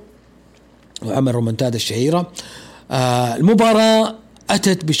أرضه وعمل رومنتادا الشهيرة. المباراة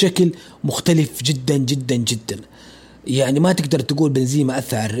أتت بشكل مختلف جدا جدا جدا، يعني ما تقدر تقول بنزيما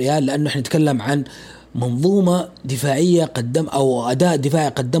أثر على الريال، لأنه احنا نتكلم عن منظومة دفاعية أو أداء دفاعي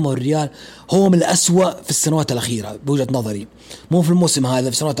قدمه الريال هو من الأسوأ في السنوات الأخيرة بوجهة نظري، مو في الموسم هذا،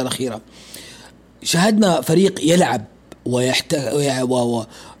 في السنوات الأخيرة. شاهدنا فريق يلعب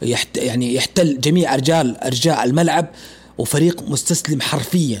يعني يحتل جميع أرجاء الملعب، وفريق مستسلم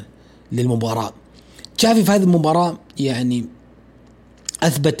حرفيا للمباراة. تشافي في هذه المباراة يعني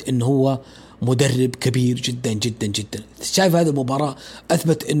أثبت إنه هو مدرب كبير جدا جدا جدا. شايف هذه المباراة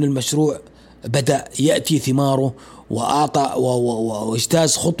أثبت إنه المشروع بدأ يأتي ثماره، وأعطى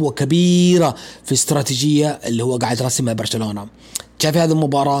واجتاز خطوة كبيرة في استراتيجية اللي هو قاعد رسمها برشلونة. شايف هذه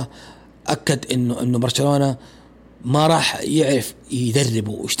المباراة أكد إنه برشلونة ما راح يعرف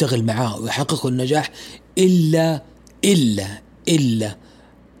يدربه ويشتغل معاه ويحقق النجاح إلا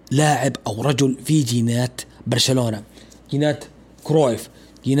لاعب أو رجل في جينات برشلونة، جينات كرويف،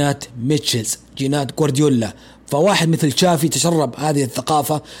 جينات ميتشلز، جينات غوارديولا. فواحد مثل تشافي تشرب هذه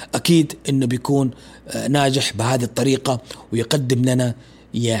الثقافة أكيد إنه بيكون ناجح بهذه الطريقة ويقدم لنا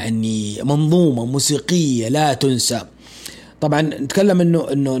يعني منظومة موسيقية لا تنسى. طبعا نتكلم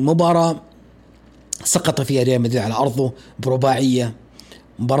إنه المباراة سقط فيها ريال مدريد على أرضه برباعية،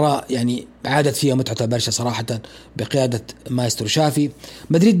 مباراة يعني عادت فيها متعة برشا صراحة بقيادة مايسترو شافي.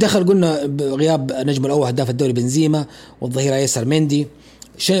 مدريد دخل قلنا بغياب نجم الأول هداف الدوري بنزيما والظهير أيسر ميندي.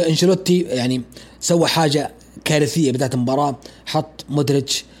 انشيلوتي يعني سوى حاجة كارثية بداية المباراة، حط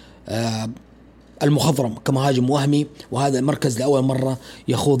مودريتش المخضرم كمهاجم وهمي، وهذا المركز لأول مرة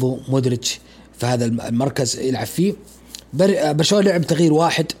يخوضه مودريتش في هذا المركز يلعب فيه. برشلونة لعب تغيير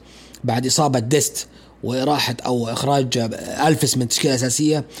واحد بعد إصابة ديست وراحة أو إخراج ألفس من تشكيلة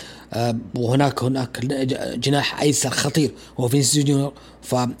أساسية، وهناك جناح أيسر خطير هو فينيسيوس جونيور.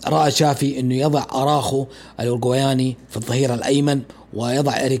 فرأى شافي إنه يضع أراخو الأورجواياني في الظهير الأيمن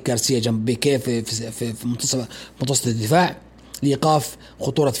ويضع إريك غارسيا جنب بيكيه في منتصف الدفاع لإيقاف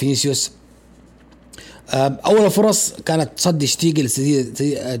خطورة فينيسيوس. أول فرص كانت تصدي شتيجل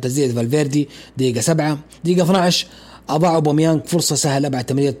تسديد فالفيردي دقيقة 7. دقيقة 12 أضاع أوباميانغ فرصة سهلة بعد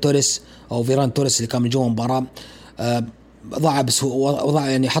تمريرة توريس أو فيران توريس اللي كان من جوا المباراة، وضع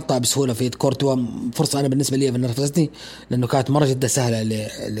يعني حطها بسهولة في كورتوا. فرصة أنا بالنسبة لي نرفزتني لأنه كانت مرة جدا سهلة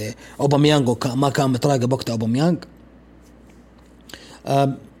لأوباميانغ وما كان متراقب وقت أوباميانغ.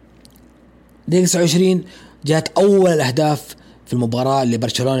 دقيقة 29 جاءت أول الأهداف في المباراة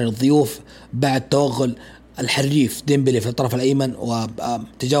لبرشلونة للضيوف بعد توغل الحريف ديمبلي في الطرف الأيمن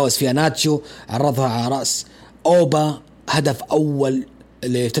وتجاوز فيها ناتشو عرضها على رأس أوبا. هدف أول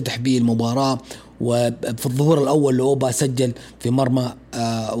اللي يفتتح به المباراة، وفي الظهور الأول لأوبا سجل في مرمى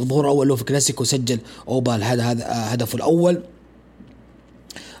والظهور الأول له في كلاسيكو سجل أوبا هذا هدفه الأول.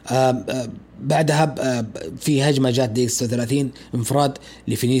 بعدها في هجمة جات دقيقة 36 انفراد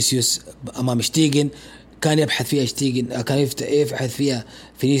لفينيسيوس أمام شتيجن، كان يبحث فيها شتيجن، كان يبحث فيها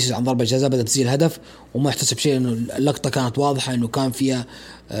فينيسيوس عن ضربة جزاء بدل تسجيل هدف، وما احتسب شيء لأنه اللقطة كانت واضحة أنه كان فيها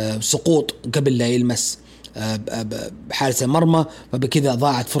سقوط قبل لا يلمس حارس المرمى. فبكذا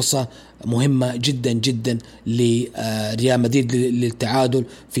ضاعت فرصة مهمة جدا جدا لريال مدريد للتعادل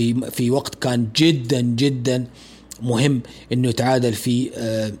في وقت كان جدا جدا مهم انه يتعادل في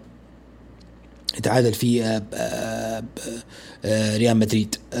ريال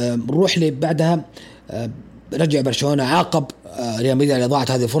مدريد. نروح بعدها رجع برشلونة عاقب ريال مدريد على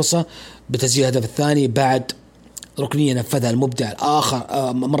ضاعت هذه الفرصة بتسجيل الهدف الثاني بعد ركنية نفذها المبدع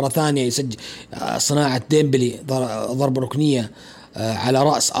الآخر مرة ثانية، يسجل صناعة ديمبلي ضرب ركنية على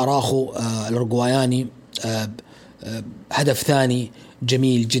رأس أراخو الأورجواياني، هدف ثاني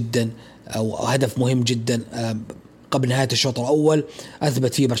جميل جدا أو هدف مهم جدا قبل نهاية الشوط الأول.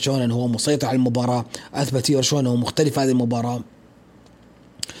 أثبت فيه برشلونة أنه هو مسيطر على المباراة، أثبت فيه برشلونة أنه مختلف هذه المباراة.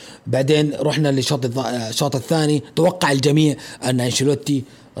 بعدين رحنا للشوط الثاني. توقع الجميع أن أنشيلوتي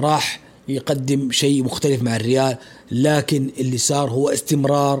راح يقدم شيء مختلف مع الريال، لكن اللي صار هو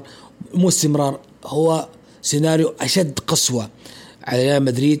استمرار، هو سيناريو أشد قسوة على ريال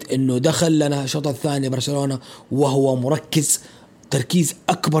مدريد، أنه دخل لنا الشوط الثاني برشلونة وهو مركز تركيز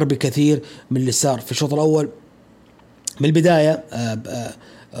أكبر بكثير من اللي صار في الشوط الأول. من البداية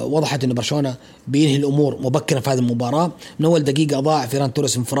وضحت أن برشلونة بينهي الأمور مبكرا في هذه المباراة. من أول دقيقة ضاع فيران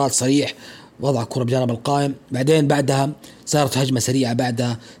توريس انفراد صريح، وضع كرة بجانب القائم. بعدها صارت هجمة سريعة،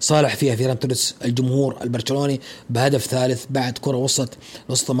 بعدها صالح فيها فيران توريس الجمهور البرشلوني بهدف ثالث بعد كرة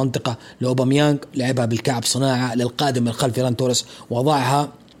وسط المنطقة لأوباميانغ، لعبها بالكعب صناعة للقادم من خلف فيران توريس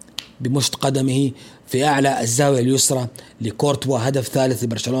وضعها بمشط قدمه في أعلى الزاوية اليسرى لكورتوا، هدف ثالث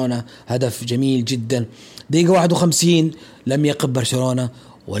لبرشلونة، هدف جميل جدا. دقيقة 51 لم يقف برشلونة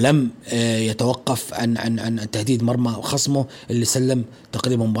ولم يتوقف عن تهديد مرمى خصمه اللي سلم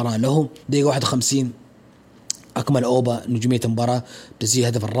تقريبا مباراة له. دقيقة 51 أكمل أوبا نجومية المباراة بتسجيل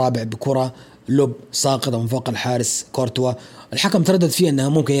الهدف الرابع بكرة لوب ساقطة من فوق الحارس كورتوا. الحكم تردد فيه أنها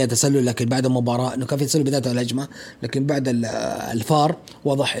ممكن هي تسلل، لكن بعد المباراة أنه كان في تسلل بداية الهجمة، لكن بعد الفار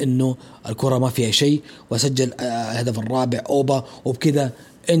وضح أنه الكرة ما فيها شيء وسجل الهدف الرابع أوبا. وبكذا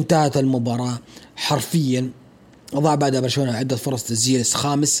انتهت المباراة حرفيا. وضع بعد برشلونة عدة فرص تسجيل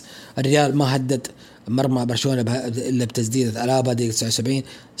خامس. الريال ما هدد مرمى برشلونة إلا بتسديدة ألابا دقيقة 79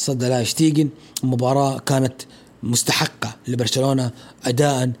 صد لها شتيجن. المباراة كانت مستحقة لبرشلونة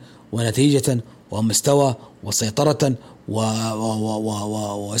أداء ونتيجة ومستوى وسيطرة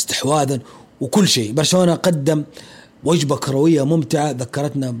واستحواذا وكل شيء. برشلونة قدم وجبة كروية ممتعة،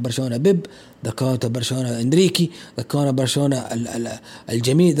 ذكرتنا برشلونة بيب، ذكرت برشلونة إنريكي، ذكرنا برشلونة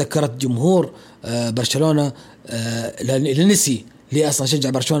الجميل، ذكرت جمهور برشلونة لنسي ليه أصلا شجع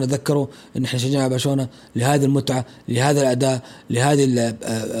برشلونة. ذكروا إن إحنا شجعنا برشلونة لهذه المتعة، لهذا الأداء، لهذه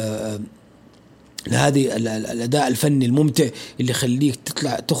الأداء الفني الممتع اللي يخليك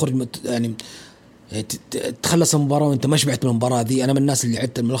تخرج يعني تخلص المباراة وانت ما شبعت من المباراة دي. انا من الناس اللي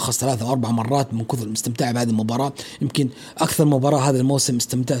عدت الملخص 3 أو 4 مرات من كثر مستمتع بهذه المباراة. يمكن اكثر مباراة هذا الموسم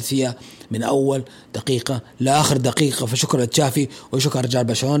استمتعت فيها من اول دقيقة لاخر دقيقة. فشكرا لتشافي وشكرا رجال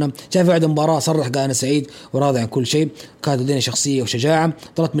برشلونة. تشافي بعد المباراة صرح قال انا سعيد وراضي عن كل شيء، كانت لدينا شخصية وشجاعة،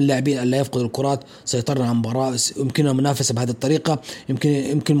 طلبت من اللاعبين الا يفقدوا الكرات، سيطرنا على المباراة، يمكننا منافسة بهذه الطريقة.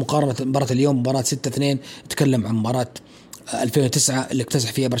 يمكن مقارنة مباراة اليوم مباراة 6-2 يتكلم عن مباراة 2009 اللي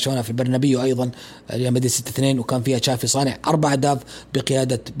اكتسح فيها برشلونة في البرنابيو أيضا ريال مدريد 6-2 وكان فيها تشافي صانع 4 أهداف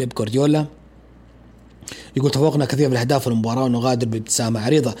بقيادة بيب جوارديولا. يقول تفوقنا كثير بالأهداف والمباراة ونغادر بابتسامة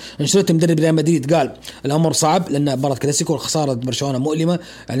عريضة. أنشيلوتي مدرب ريال مدريد قال الأمر صعب لأن مباراة كلاسيكو والخسارة برشلونة مؤلمة،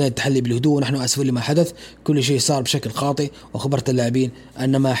 علينا التحلي بالهدوء ونحن آسفين لما حدث، كل شيء صار بشكل خاطئ وخبرت اللاعبين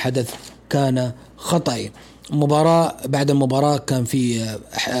أن ما حدث كان خطأي. مباراة بعد المباراة كان في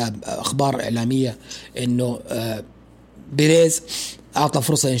أخبار إعلامية إنه بيريز أعطى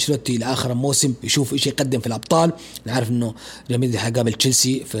فرصة لأنشيلوتي لآخر الموسم يشوف إيش يقدم في الأبطال. نعرف إنه ريال مدريد حيقابل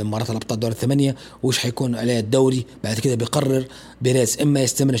تشيلسي في مباراة الأبطال دور 8 وإيش حيكون عليه الدوري. بعد كده بيقرر بيريز إما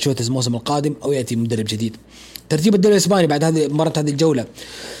يستمر أنشيلوتي الموسم القادم أو يأتي مدرب جديد. ترتيب الدوري الإسباني بعد هذه مباراة هذه الجولة: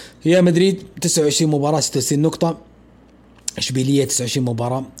 ريال مدريد 29 مباراة 66 نقطة، إشبيلية 29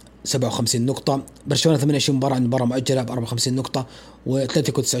 مباراة 57 نقطة، برشلونة 28 مباراة عند مباراة مؤجلة ب 54 نقطة،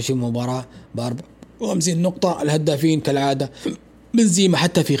 وأتلتيكو 29 مباراة ب 54 نقطة. الهدافين كالعادة بنزيما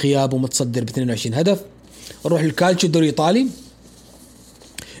حتى في غيابه متصدر ب 22 هدف. نروح للكالتشيو الدوري الإيطالي،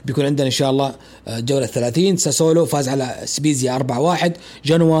 بيكون عندنا إن شاء الله جولة 30. ساسولو فاز على سبيزيا 4-1،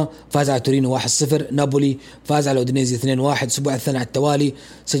 جنوا فاز على تورينو 1-0، نابولي فاز على أودينيزي 2-1. الأسبوع الثاني على التوالي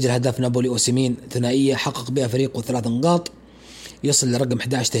سجل هدف نابولي أوسيمين ثنائية حقق بها فريقه 3 نقاط يصل لرقم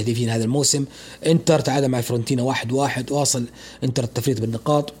 11 تهديفين هذا الموسم. انتر تعادل مع فرونتينا 1-1، واصل انتر التفريط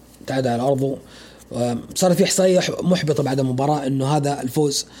بالنقاط، تعادل على أرضه صار في إحصائية محبطة بعد المباراة إنه هذا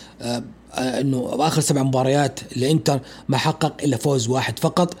الفوز إنه بآخر 7 مباريات الإنتر ما حقق إلا فوز واحد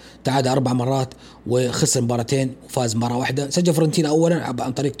فقط، تعادل 4 مرات وخسر مباراتين وفاز مرة واحدة. سجل فرنتينا أولا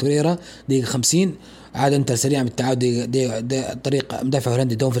عن طريق توريرا دقيقة 50، عاد انتر سريعا بالتعادل طريق مدافع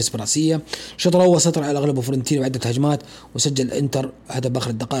هولندي دومفريس براسية. الشوط الأول سيطر على أغلب فرنتينا بعدة هجمات وسجل انتر هدف بآخر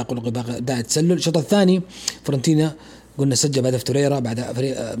الدقائق بداية التسلل. الشوط الثاني فرنتينا قلنا سجل بهدف توريرا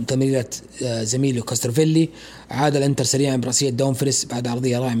بعد تمريرة زميله كاسترفيلي، عاد الانتر سريعا براسية دومفريس بعد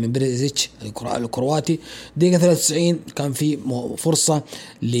عرضية رائعة من بريزيتش الكرواتي. دقيقة 93 كان في فرصة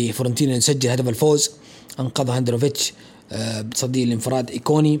لفرنتينا يسجل هدف الفوز، انقذها هاندروفيتش بتصدي الانفراد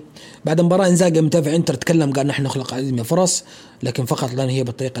ايكوني. بعد المباراة انزاجي متابع انتر تكلم قال نحن نخلق عديد من الفرص لكن فقط لان هي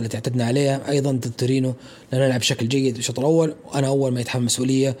بالطريقة التي اعتدنا عليها، ايضا ضد تورينو لان نلعب بشكل جيد الشوط الاول وانا اول ما يتحمل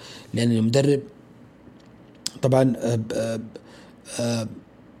مسؤولية لان المدرب طبعا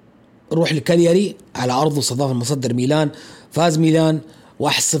روح لكالياري على أرضه صداف المصدر ميلان، فاز ميلان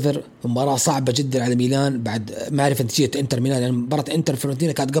 1-0. مباراة صعبة جدا على ميلان بعد معرفة نتيجة انتر ميلان، يعني مباراة انتر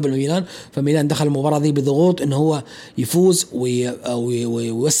فيورنتينا كانت قبل ميلان، فميلان دخل المباراة دي بضغوط انه هو يفوز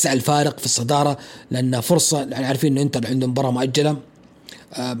ويوسع الفارق في الصدارة لأن فرصة، يعني عارفين انه انتر عنده مباراة مؤجلة.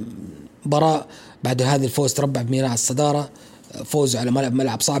 مباراة بعد هذا الفوز تربع بميلان على الصدارة، فوز على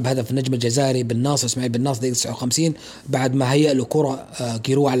ملعب صعب، هدف النجم الجزائري بالناصر اسماعيل بالناصر دقيقة 59 بعد ما هيأ له كرة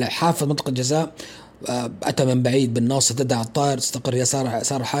كيرو على حافة منطقة الجزاء، أتى من بعيد بالناصر تدعى على الطائر استقر يسار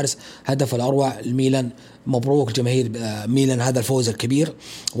الحارس، هدف الأروع الميلان. مبروك جماهير ميلان هذا الفوز الكبير.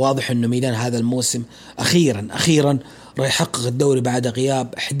 واضح إنه ميلان هذا الموسم أخيرا راح يحقق الدوري بعد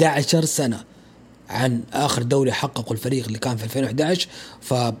غياب 11 سنة عن آخر دوري حققه الفريق اللي كان في 2011.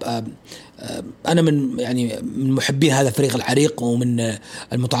 أنا من محبين هذا الفريق العريق ومن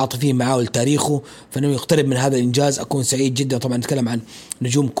المتعاطفين معه لتاريخه، فإنه يقترب من هذا الإنجاز أكون سعيد جدا. طبعا نتكلم عن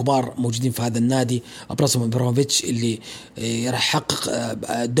نجوم كبار موجودين في هذا النادي، أبرزهم إبراهيموفيتش اللي راح يحقق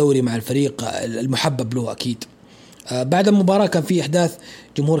الدوري مع الفريق المحبب له أكيد. بعد المباراة كان في إحداث،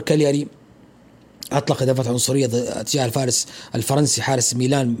 جمهور كالياري أطلق هدفات عنصرية تجاه الفارس الفرنسي حارس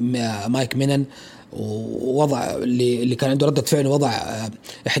ميلان مايك مينن، ووضع اللي كان عنده ردة فعل وضع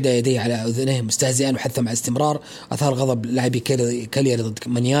إحدى يديه على أذنيه مستهزئا وحثا مع استمرار، أثار غضب لاعبي كالياري ضد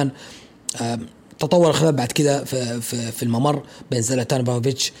مانيان. تطور الخلاف بعد كده في الممر بين زلاتان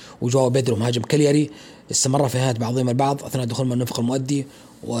باوفيتش وجواو بيدرو مهاجم كالياري، استمر في نهاية بعضهم البعض أثناء دخول من النفق المؤدي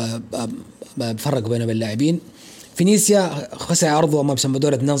وبفرق بين اللاعبين. فينيسيا خسر عرضه أمام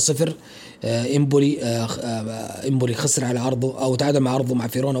سمبدورة 2-0. إمبولي خسر على عرضه أو تعادل مع عرضه مع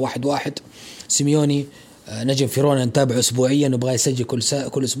فيرونا 1-1. سيميوني نجم فيرونا نتابعه أسبوعيا وبغى يسجل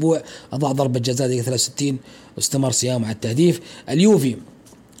كل أسبوع، أضاع ضربة جزاء دقيقة 63 واستمر صيام على التهديف. اليوفي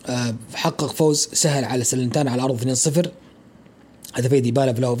حقق فوز سهل على سلنتانا على عرض 2-0، هدفي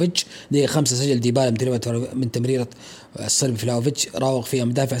ديبالا فلاوفيتش دقيقة 5 سجل ديبالا من تمريرة الصلب فلاوفيتش راوغ فيها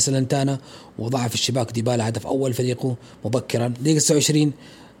مدافع سلنتانا وضع في الشباك ديبالا هدف أول فريقه مبكرا. دقيقة 29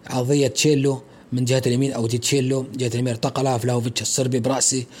 عرضية تشيلو من جهة اليمين أو تشيلو جهة اليمين ارتقلها فلاوفيتش الصربي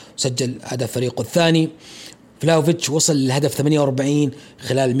برأسه وسجل هدف فريقه الثاني. فلاوفيتش وصل للهدف 48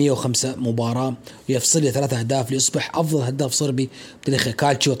 خلال 105 مباراة ويفصل 3 أهداف ليصبح أفضل هداف صربي بتاريخ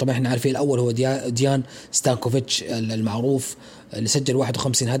كالتشيو. طبعا احنا عارفين الأول هو ديان ستانكوفيتش المعروف اللي سجل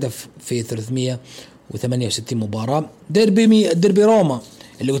 51 هدف في 368 مباراة. ديربي روما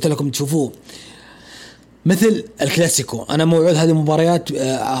اللي قلت لكم تشوفوه مثل الكلاسيكو. أنا موعود هذه المباريات،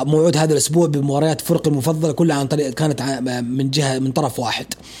 موعود هذا الأسبوع بمباريات فرق المفضلة كلها عن طريق كانت من طرف واحد.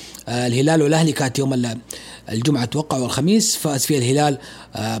 الهلال والأهلي كانت يوم الجمعة توقع والخميس فاز فيها الهلال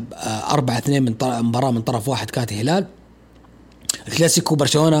 4-2 من مباراة من طرف واحد كانت الهلال. الكلاسيكو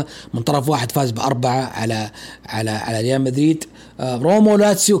برشلونة من طرف واحد فاز ب4 على ريال مدريد. روما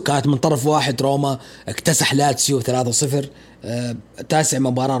ولاتسيو كانت من طرف واحد، روما اكتسح لاتسيو 3-0. تاسع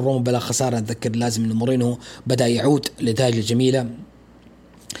مباراة روما بلا خسارة. أتذكر لازم إن مورينو بدأ يعود لنتائج الجميلة.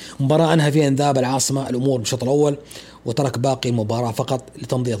 مباراة أنهى فيها انذهاب العاصمة الأمور بالشوط الأول وترك باقي المباراة فقط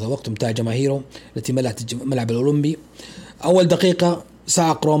لتمضية الوقت متاع جماهيره التي ملأت الملعب الأولمبي. أول دقيقة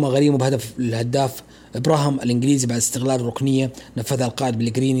صعق روما غريمه بهدف الهداف إبراهام الإنجليزي بعد استغلال الركنية نفذها القائد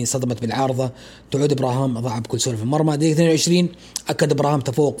بلغريني صدمت بالعارضة، تعود إبراهام ضاع بكل سهولة في المرمى. دقيقة 22 أكد إبراهام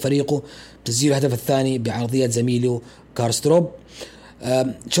تفوق فريقه بتسجيل الهدف الثاني بعرضية زميله كارستروب.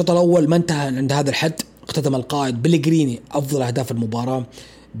 الشوط الأول ما انتهى عند هذا الحد، اختتم القائد بلغريني أفضل أهداف المباراة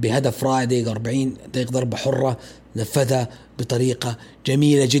بهدف رائع دقيقة 40 دقيقة ضربة حرة نفذها بطريقة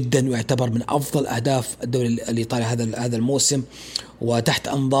جميلة جدا، ويعتبر من أفضل أهداف الدوري الإيطالي هذا الموسم، وتحت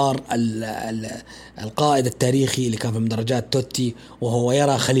أنظار القائد التاريخي اللي كان في مدرجات توتي، وهو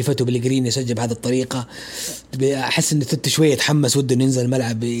يرى خليفته بلغريني يسجل بهذه الطريقة. أحس أن توتي شوية يتحمس وده أنه ينزل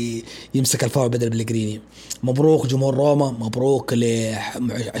الملعب يمسك الفاول بدل بلغريني. مبروك جمهور روما، مبروك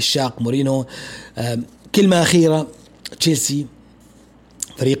لعشاق مورينو. كلمة أخيرة، تشيلسي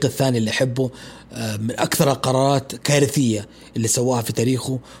فريق الثاني اللي أحبه، من أكثر القرارات كارثية اللي سواها في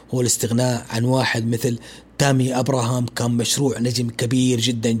تاريخه هو الاستغناء عن واحد مثل تامي أبراهام، كان مشروع نجم كبير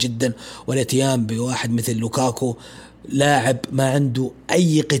جدا جدا، والاتيان بواحد مثل لوكاكو، لاعب ما عنده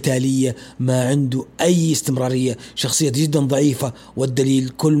أي قتالية، ما عنده أي استمرارية، شخصية جدا ضعيفة. والدليل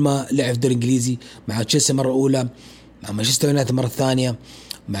كل ما لعب دوري إنجليزي مع تشيلسي مرة أولى، مع مانشستر يونايتد مرة ثانية،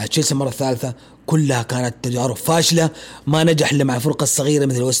 مع تشيلسي مرة ثالثة، كلها كانت تجارب فاشلة. ما نجح إلا مع الفرق الصغيرة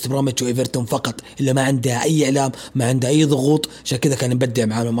مثل ويست بروميتش وإيفرتون فقط، إلا ما عندها أي إعلام، ما عندها أي ضغوط، عشان كذا كان يبدع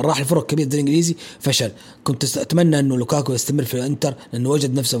معاه. لما راح الفرق كبيرة الدوري الإنجليزي فشل. كنت أتمنى إنه لوكاكو يستمر في الإنتر لأنه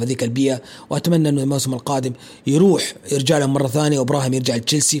وجد نفسه في ذيك البيئة، وأتمنى إنه الموسم القادم يرجع له مرة ثانية، وإبراهيم يرجع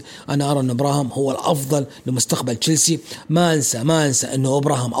لتشيلسي. أنا أرى إن إبراهيم هو الأفضل لمستقبل تشيلسي. ما أنسى إنه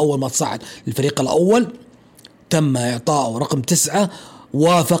إبراهيم أول ما تصعد للفريق الأول تم إعطائه رقم 9،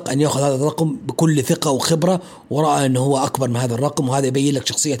 وافق أن يأخذ هذا الرقم بكل ثقة وخبرة، ورأى أنه هو أكبر من هذا الرقم، وهذا يبين لك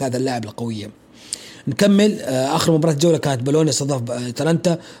شخصية هذا اللاعب القوية. نكمل. آخر مباراة الجولة كانت بولونيا استضاف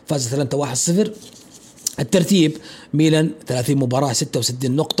أتلانتا، فاز أتلانتا 1-0. الترتيب: ميلان 30 مباراة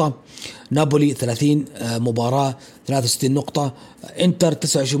 66 نقطة، نابولي 30 مباراة 63 نقطة، انتر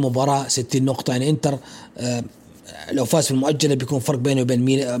 29 مباراة 60 نقطة. يعني انتر لو فاز في المؤجلة بيكون فرق بينه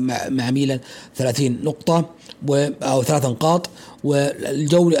وبين مع ميلان 30 نقطة أو 3 نقاط.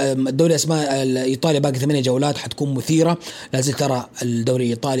 والدوري اسمها الإيطالي باقي 8 جولات حتكون مثيرة. لازم ترى الدوري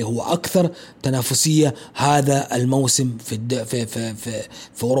الإيطالي هو أكثر تنافسية هذا الموسم في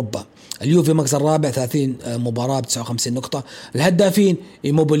أوروبا. اليوفي مركز الرابع 30 مباراة 59 نقطة. الهدافين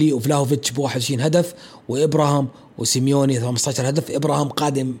إيموبيلي وفلاهوفيتش ب21 هدف، وإبراهام وسيميوني 15 هدف. إبراهام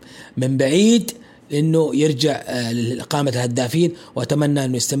قادم من بعيد إنه يرجع لقائمة الهدافين، وأتمنى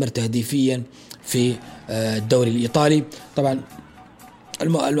إنه يستمر تهديفيا في الدوري الإيطالي. طبعا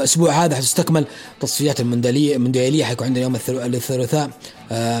الأسبوع هذا حتستكمل تصفيات المونديالية، حيكون عندنا يوم الثلاثاء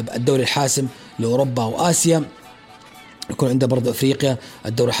الدوري الحاسم لأوروبا وآسيا، يكون عنده برضه أفريقيا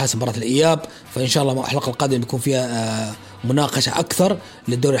الدوري الحاسم مباراة الإياب. فإن شاء الله الحلقة القادمة بيكون فيها مناقشة أكثر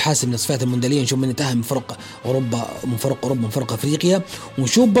للدوري الحاسم من تصفيات المونديالية، نشوف من يتأهل من فرق أوروبا من فرق أفريقيا،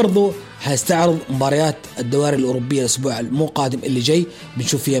 ونشوف برضه هيستعرض مباريات الدوري الأوروبية الأسبوع المو قادم اللي جاي،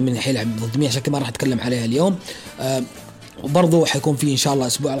 بنشوف فيها من حيل ضد مين، عشان كده ما راح أتكلم عليها اليوم. وبرضه حيكون في إن شاء الله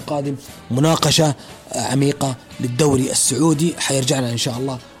الأسبوع القادم مناقشة عميقة للدوري السعودي، حيرجعنا إن شاء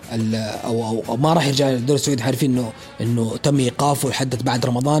الله أو ما راح يرجع للدوري السعودي. عارفين إنه تم إيقافه لحد بعد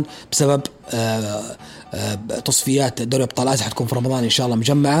رمضان بسبب تصفيات دوري أبطال آسيا حتكون في رمضان إن شاء الله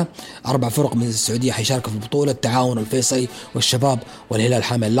مجمعة. 4 فرق من السعودية حيشاركوا في البطولة: التعاون والفيصلي والشباب والهلال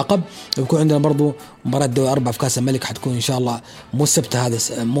حامل اللقب. ويكون عندنا برضو مباراة دوري 4 في كأس الملك، حتكون إن شاء الله مو السبت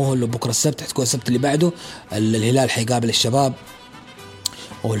هذا، مو هو بكرة السبت، حتكون السبت اللي بعده. الهلال حيقابل الشباب،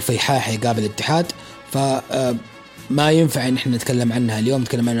 والفيحاء حيقابل الاتحاد. ما ينفع ان احنا نتكلم عنها اليوم،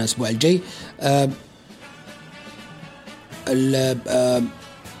 نتكلم عنها الاسبوع الجاي.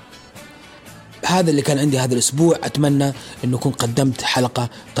 هذا اللي كان عندي هذا الاسبوع. اتمنى انه كنت قدمت حلقه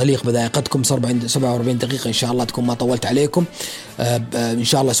تليق بذائقتكم. 47 دقيقه ان شاء الله تكون ما طولت عليكم. ان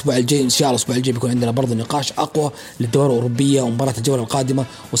شاء الله الاسبوع الجاي بيكون عندنا برضه نقاش اقوى للدوري الاوروبيه ومباراه الجوله القادمه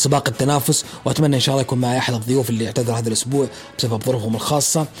وسباق التنافس. واتمنى ان شاء الله يكون معي احد الضيوف اللي اعتذر هذا الاسبوع بسبب ظروفهم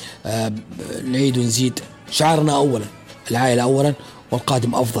الخاصه. نعيد ونزيد شعارنا اولا، العائله اولا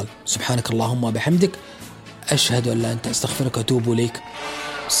والقادم افضل. سبحانك اللهم وبحمدك، اشهد ان لا اله الا انت، استغفرك واتوب اليك.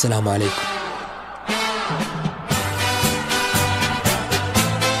 السلام عليكم.